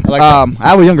 this, bro. I like that. I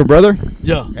have a younger brother,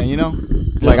 Yeah. and you know,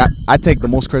 like I take the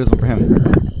most criticism for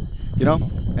him. You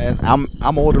know, and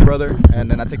I'm older brother, and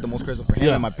then I take the most criticism for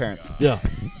him and my parents. Yeah.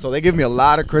 So they give me a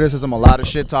lot of criticism, a lot of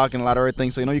shit talking, a lot of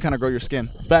everything. So you know, you kind of grow your skin.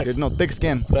 Facts. There's no thick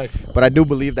skin. Facts. But I do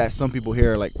believe that some people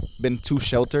here are like been too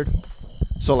sheltered.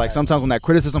 So like sometimes when that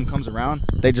criticism comes around,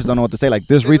 they just don't know what to say. Like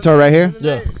this retard right here.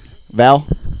 Yeah. Val.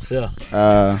 Yeah.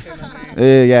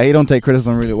 Yeah, he don't take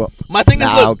criticism really well. My thing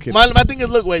is, look. Okay. My thing is,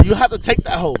 look. Wait, you have to take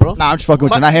that hoe, bro. Nah, I'm just fucking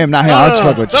with you. Not him. I'm just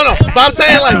fucking with you. No. But I'm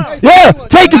saying like. Yeah,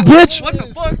 take it, bitch. What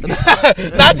the fuck?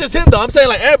 Not just him though. I'm saying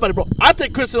like everybody, bro. I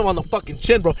take criticism on the fucking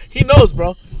chin, bro. He knows,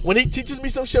 bro. When he teaches me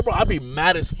some shit, bro, I be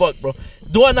mad as fuck, bro.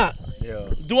 Do I not? Yeah.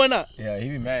 Do I not? Yeah, he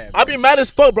be mad. I be mad as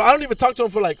fuck, bro. I don't even talk to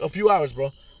him for like a few hours,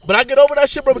 bro. But I get over that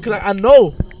shit, bro, because I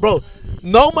know, bro.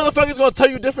 No motherfucker's gonna tell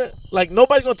you different. Like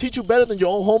nobody's gonna teach you better than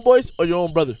your own homeboys or your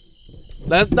own brother.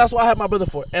 That's what I have my brother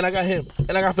for, and I got him,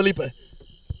 and I got Felipe. Like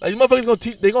these motherfuckers gonna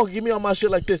teach. They gonna give me all my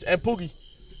shit like this, and Pookie,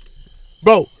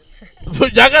 bro. Y'all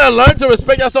gotta learn to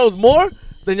respect yourselves more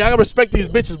than y'all gotta respect these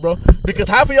bitches, bro. Because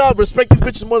half of y'all respect these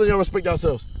bitches more than y'all respect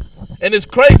yourselves, and it's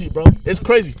crazy, bro. It's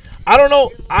crazy. I don't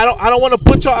know. I don't want to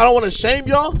put y'all. I don't want to shame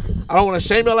y'all. I don't want to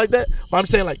shame y'all like that. But I'm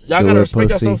saying like y'all gotta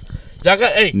respect yourselves. Y'all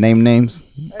got name names.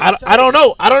 I don't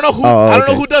know. I don't know who. I don't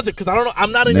know who does it because I don't know.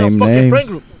 I'm not in your fucking friend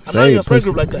group. I'm not in your friend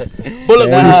group like that. But look,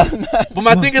 but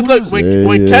my thing is, look,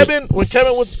 when Kevin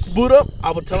was boot up, I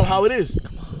would tell him how it is.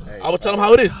 I would tell him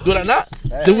how it is. Did I not?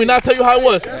 Did we not tell you how it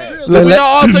was? Did we not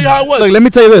all tell you how it was? Look, let me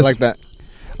tell you this. Like that.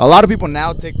 A lot of people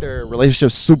now take their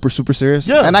relationships super, super serious.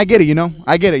 Yeah. And I get it, you know.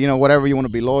 I get it, you know, whatever, you want to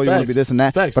be loyal, you want to be this and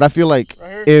that. But I feel like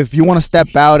if you want to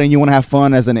step out and you want to have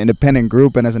fun as an independent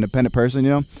group and as an independent person,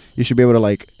 you know, you should be able to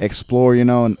like explore, you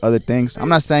know, and other things. I'm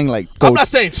not saying like I'm not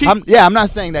saying cheat. I'm not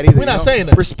saying that either. We're not saying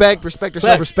that. Respect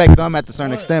yourself, respect them at a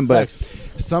certain extent. But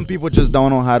some people just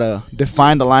don't know how to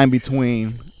define the line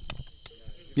between,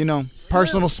 you know,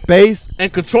 personal space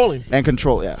and controlling.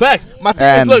 Yeah. Facts. My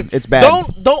thing is, look, it's bad.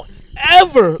 Don't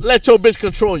ever let your bitch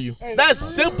control you. That's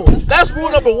simple. That's rule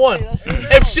number one.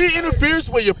 If she interferes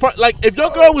with your like, if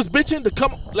your girl was bitching to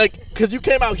come, like, cause you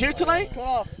came out here tonight,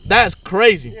 that's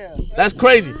crazy. That's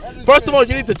crazy. First of all,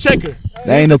 you need to check her.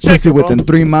 There ain't no pussy within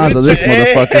 3 miles of this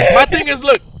motherfucker. My thing is,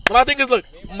 look.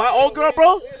 My old girl,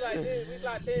 bro.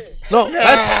 No,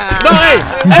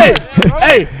 hey.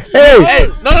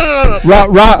 No.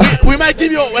 Rob. We might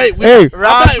give you a wait.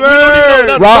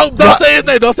 Robert. Don't say his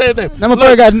name. Don't say his name. Now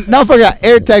motherfucker got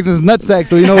air tags in his nutsack,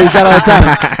 so you know he's got all the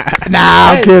time.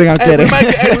 Nah, I'm kidding.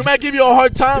 We might give you a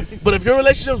hard time, but if your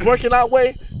relationship's working out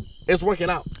way, it's working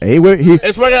out.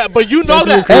 It's working out, but you know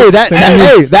that.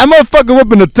 That motherfucker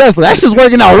whipping the Tesla. That's just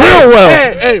working out real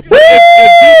well.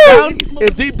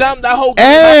 If deep down that whole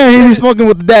and he be smoking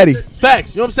with the daddy.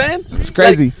 Facts. You know what I'm saying? It's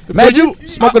crazy. Imagine you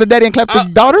smoke with the daddy and clap with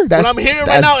the daughter. What I'm hearing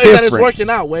right now is that it's working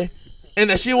out, way,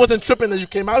 and that she wasn't tripping that you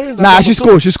came out here. Nah, she's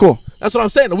cool. She's cool. That's what I'm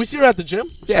saying. We see her at the gym.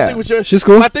 Yeah, I think we see her. She's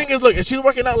cool. My thing is, look, if she's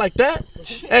working out like that,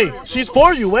 hey, she's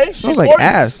for you, way. She's like for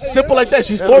ass. You. Simple like that.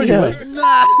 She's for you, way.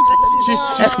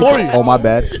 She's for you. Oh my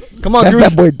bad. Come on, that's Cruz.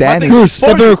 that boy Danny. Cruz,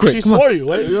 step in real quick. She's for you,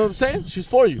 way. You know what I'm saying? She's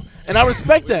for you, and I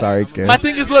respect that. Sorry, kid. My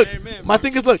thing is, look.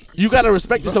 You gotta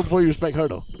respect yourself before you respect her,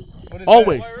 though.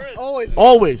 Always.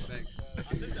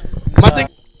 My thing.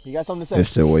 You got something to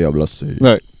say?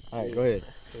 Look. All right, go ahead.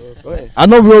 I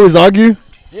know we always argue.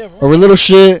 Yeah, bro. Over little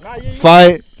shit,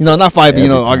 fight. You know, not fight, but you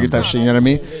know, argue type shit. You know what I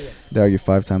mean? They argue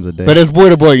 5 times a day. But it's boy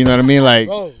to boy. You know what I mean? Like,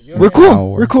 we're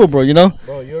cool. We're cool, bro. You know?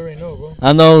 Bro, you already know, bro.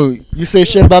 I know you say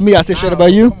shit about me. I say shit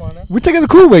about you. We take it the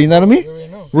cool way. You know what I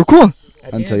mean? We're cool.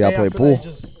 Until y'all play pool.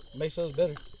 Just makes us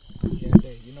better. You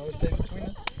know, it's between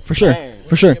us. For sure.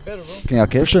 For sure. Can y'all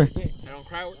kiss? For sure.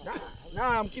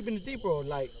 Nah, I'm keeping it deep, bro.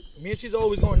 Like, me and she's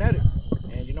always going at it.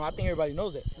 And, you know, I think everybody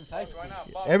knows that.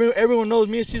 Everyone knows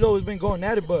me and she's always been going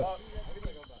at it, but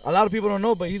a lot of people don't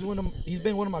know, but he's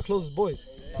been one of my closest boys.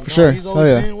 For sure. He's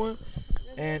always been one.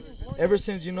 And ever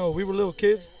since, you know, we were little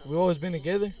kids, we've always been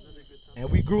together. And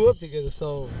we grew up together,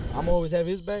 so I'm always have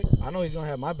his back. I know he's going to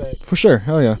have my back. For sure.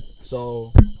 Hell yeah.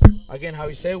 So, again, how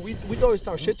he said, we always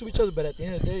talk shit to each other, but at the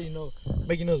end of the day, you know,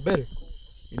 making us better.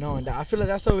 You know, and I feel like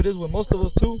that's how it is with most of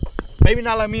us, too. Maybe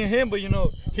not like me and him, but, you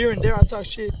know, here and there I talk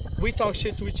shit. We talk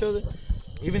shit to each other.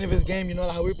 Even if it's game, you know,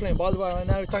 like how we're playing volleyball right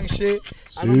now, we're talking shit.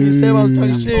 I know me and Seba was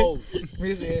talking shit. Me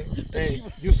and Seba, hey,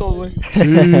 you sold one.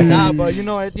 Nah, but, you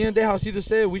know, at the end of the day, how Cedar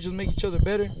said, we just make each other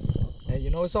better. And, you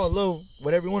know, it's all love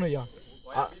with every one of y'all.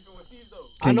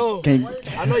 I know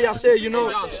y'all said, you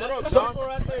know,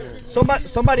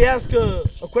 somebody asked a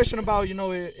question about, you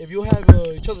know, if you have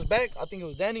each other's back. I think it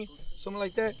was Danny, something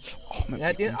like that. Oh, man.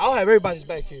 At the end, I'll have everybody's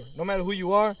back here, no matter who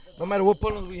you are, no matter what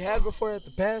problems we had before at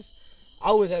the past. I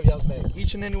always have y'all's back,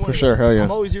 each and any one. For sure, hell yeah.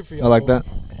 I'm always here for y'all. I like that.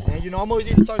 And And, you know, I'm always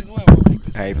here to talk as well.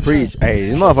 Hey, preach. Hey,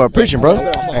 this motherfucker preaching, bro.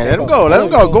 Hey, let him go. Let him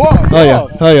go. Go off. Oh yeah.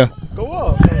 Oh yeah. Go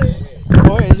up.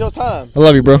 Go ahead. It's your time. I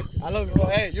love you, bro. I love you, bro.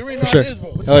 Hey, you already know For sure. how it is,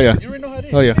 bro. Oh yeah. You already know how it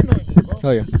is. Oh yeah. You know it is, bro. Oh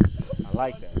yeah. I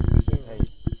like that. Hey,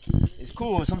 it's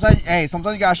cool. Sometimes you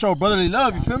gotta show brotherly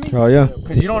love. You feel me? Oh yeah.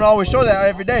 Cause you don't always show that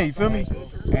every day. You feel me?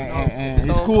 And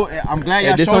it's cool. I'm glad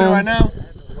y'all showing it right now.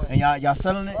 And y'all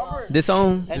selling it. This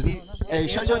on. Hey,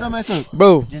 shut your dumb ass up,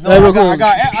 Bro. Just know I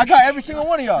got every single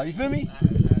one of y'all. You feel me?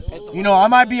 You know, I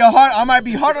might be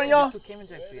hard on y'all,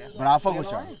 but I'll fuck with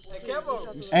y'all.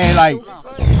 Hey, like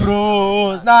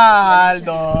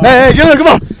Cruz-Naldo. Hey, get on, come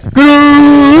on.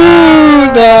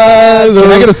 Cruz-Naldo.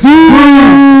 Can I get a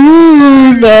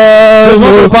Cruz-Naldo?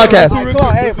 For the podcast. Come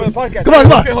on, hey, for the podcast. Come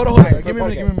on. Okay, hold on. Give me a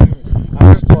minute.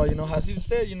 First of all, you know, Hassid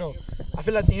said, you know, I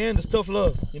feel at the end it's tough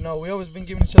love. You know, we always been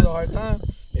giving each other a hard time.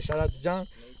 Hey, shout out to John.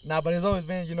 But it's always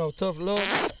been, you know, tough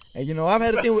love. And you know, I've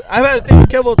had a thing with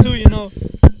Kevo too. You know,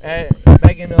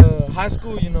 back in high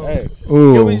school. You know,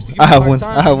 Ooh, used to give I me a have hard one.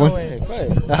 time, I have you know, one.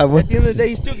 and I have one. At the end of the day,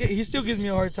 he still gives me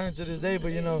a hard time to this day.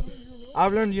 But you know,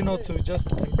 I've learned, you know, to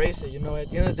just embrace it. You know, at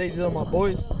the end of the day, these are my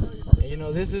boys. And, you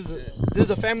know, this is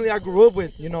a family I grew up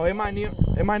with. You know, it might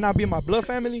not be my blood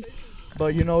family,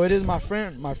 but you know, it is my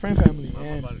friend family.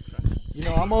 And you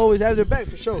know, I'm always have their back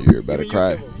for sure. You're about to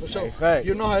cry. For sure. Facts.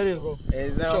 You know how it is, bro.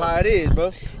 It's not how it is,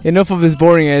 bro. Enough of this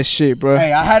boring ass shit, bro.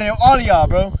 Hey, I had it with all of y'all,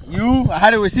 bro. I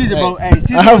had it with Caesar, bro. Hey,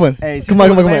 Caesar. I have one. Hey, Come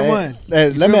on. One. Hey,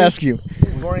 let me ask you.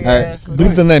 Boring All right, ass.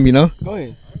 bleep the name, you know? Go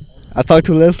ahead. I talked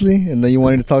to Leslie, and then you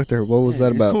wanted to talk to her. What was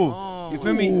that It's about? cool. You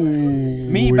feel me?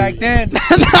 Me back then.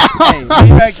 Hey, me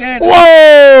back then.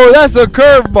 Whoa, that's a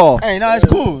curveball. Hey, no, it's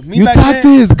cool. Me You back talked to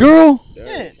then. his girl?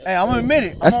 Yeah. Hey, I'm gonna admit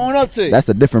it. I'm gonna own up to it. That's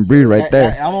a different breed right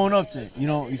there. I'm on up to it. You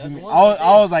know, you feel me?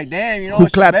 I was like, damn, you know, Who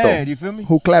it's clapped bad. though? You feel me?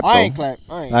 Who clapped I though? ain't clapped.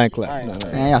 I ain't clapped. No.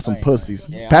 Man, y'all some pussies.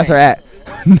 Yeah, Pass I her at.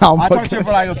 No, I talked to her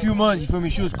for like a few months. You feel me?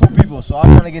 She was cool people, so I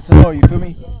was trying to get to know her. You feel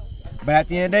me? But at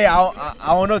the end of the day,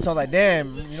 I don't know. So I was like,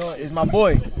 damn, you know, it's my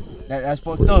boy. That's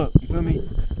fucked up. You feel me?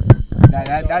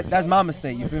 That's my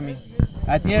mistake. You feel me?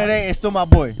 At the end of the day, it's still my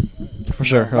boy. For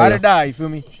sure. Ride or die. You feel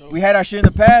me? We had our shit in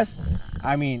the past.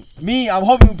 I mean, I'm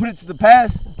hoping we put it to the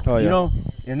past. Oh, yeah. You know,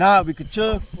 if not, we could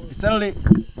chill, we could settle it.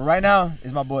 But right now,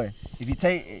 it's my boy. If you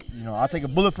take, you know, I'll take a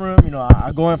bullet for him. You know,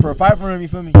 I go in for a fight for him. You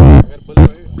feel me?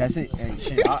 That's it. Hey,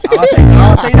 shit, I'll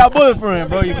take that bullet for him,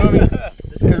 bro. You feel me?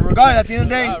 Because regardless, at the end of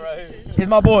the day, it's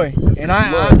my boy, and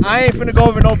I ain't finna go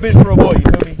over no bitch for a boy.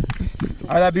 You feel me?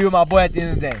 I gotta be with my boy at the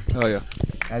end of the day. Oh yeah.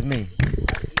 That's me.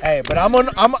 Hey, but I'm on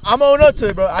up to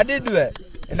it, bro. I did do that,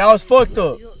 and that was fucked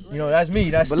up. You know, that's me.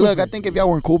 That's But stupid. look, I think if y'all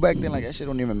weren't cool back then, like that shit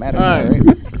don't even matter. Alright.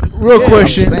 Right? Real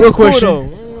question. saying. Real It's cool,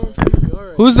 question.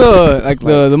 Who's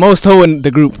the most hoe in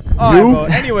the group? All right, bro.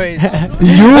 Anyways,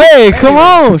 Hey, come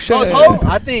on. most hoe,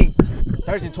 I think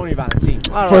 13-20 Valentine.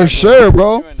 For sure,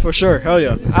 bro. For sure. Hell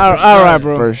yeah. All right,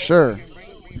 bro. For sure.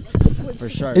 For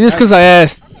sure. It's just because I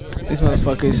asked these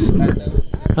motherfuckers.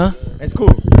 Huh? It's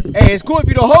cool. Hey, it's cool if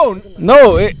you don't hoe.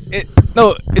 No,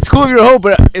 it's cool if you're a hoe,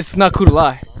 but it's not cool to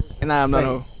lie. And I'm not a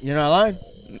hoe. You're not lying.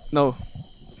 No.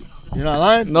 You're not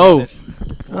lying. No.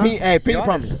 Hey, pinky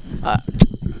promise.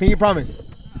 Pinky promise.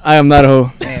 I am not a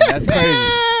hoe. Man, that's crazy.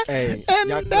 Hey, And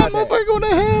that motherfucker going to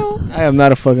hell. I am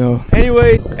not a fucking hoe.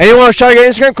 Anyway, anyone else try to get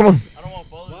Instagram? Come on.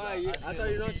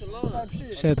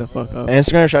 Shut the fuck up.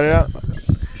 Instagram, shout it out.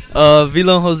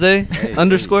 Vilon Jose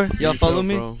 _ Y'all follow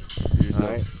me.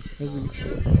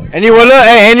 Anyone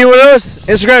else?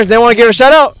 Instagram, they want to give a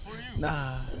shout out? Nah.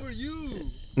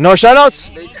 No shout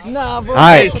outs? Nah, bro. All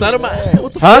right. Hey, start of my.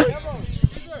 What the Huh?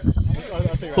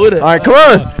 Who the? All right, come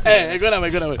on. Hey, go that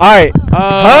way. All right.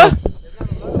 Huh?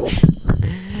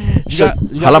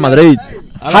 Hala Madrid.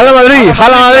 Hala Madrid.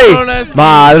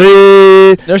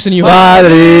 Madrid. There's a new host.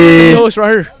 Madrid. There's a new host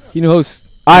right here. He new host.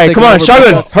 All right, come on,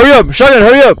 Shotgun. Hurry up.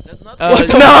 No.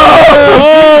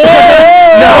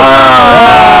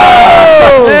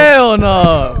 Hell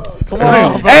no. Come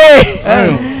on, bro.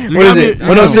 Hey. What is it?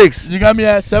 106. You got me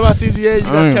at Seba CZA. You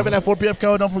got Kevin at 4PF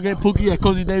Co. Don't forget Pookie at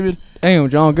Cozy David. Damn,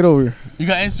 John, get over here. You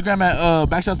got Instagram at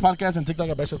Backshots Podcast and TikTok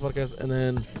at Backshots Podcast. And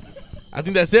then I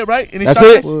think that's it, right? Any That's shout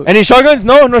it. outs? Any shotguns?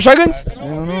 No shotguns? I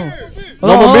don't know.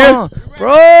 No more beer?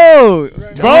 Bro.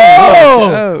 Bro.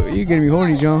 Oh, you getting me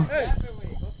horny, John.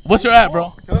 What's your at,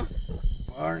 bro? I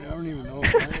don't even know.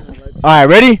 All right,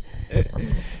 ready?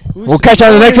 We'll catch you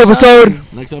on the next episode.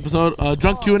 Next episode.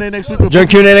 Drunk Q&A next week. Drunk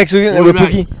Q&A next week. We'll We're be back.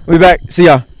 Pookie. We'll be back. See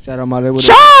ya. Shout out my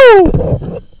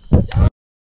Ciao.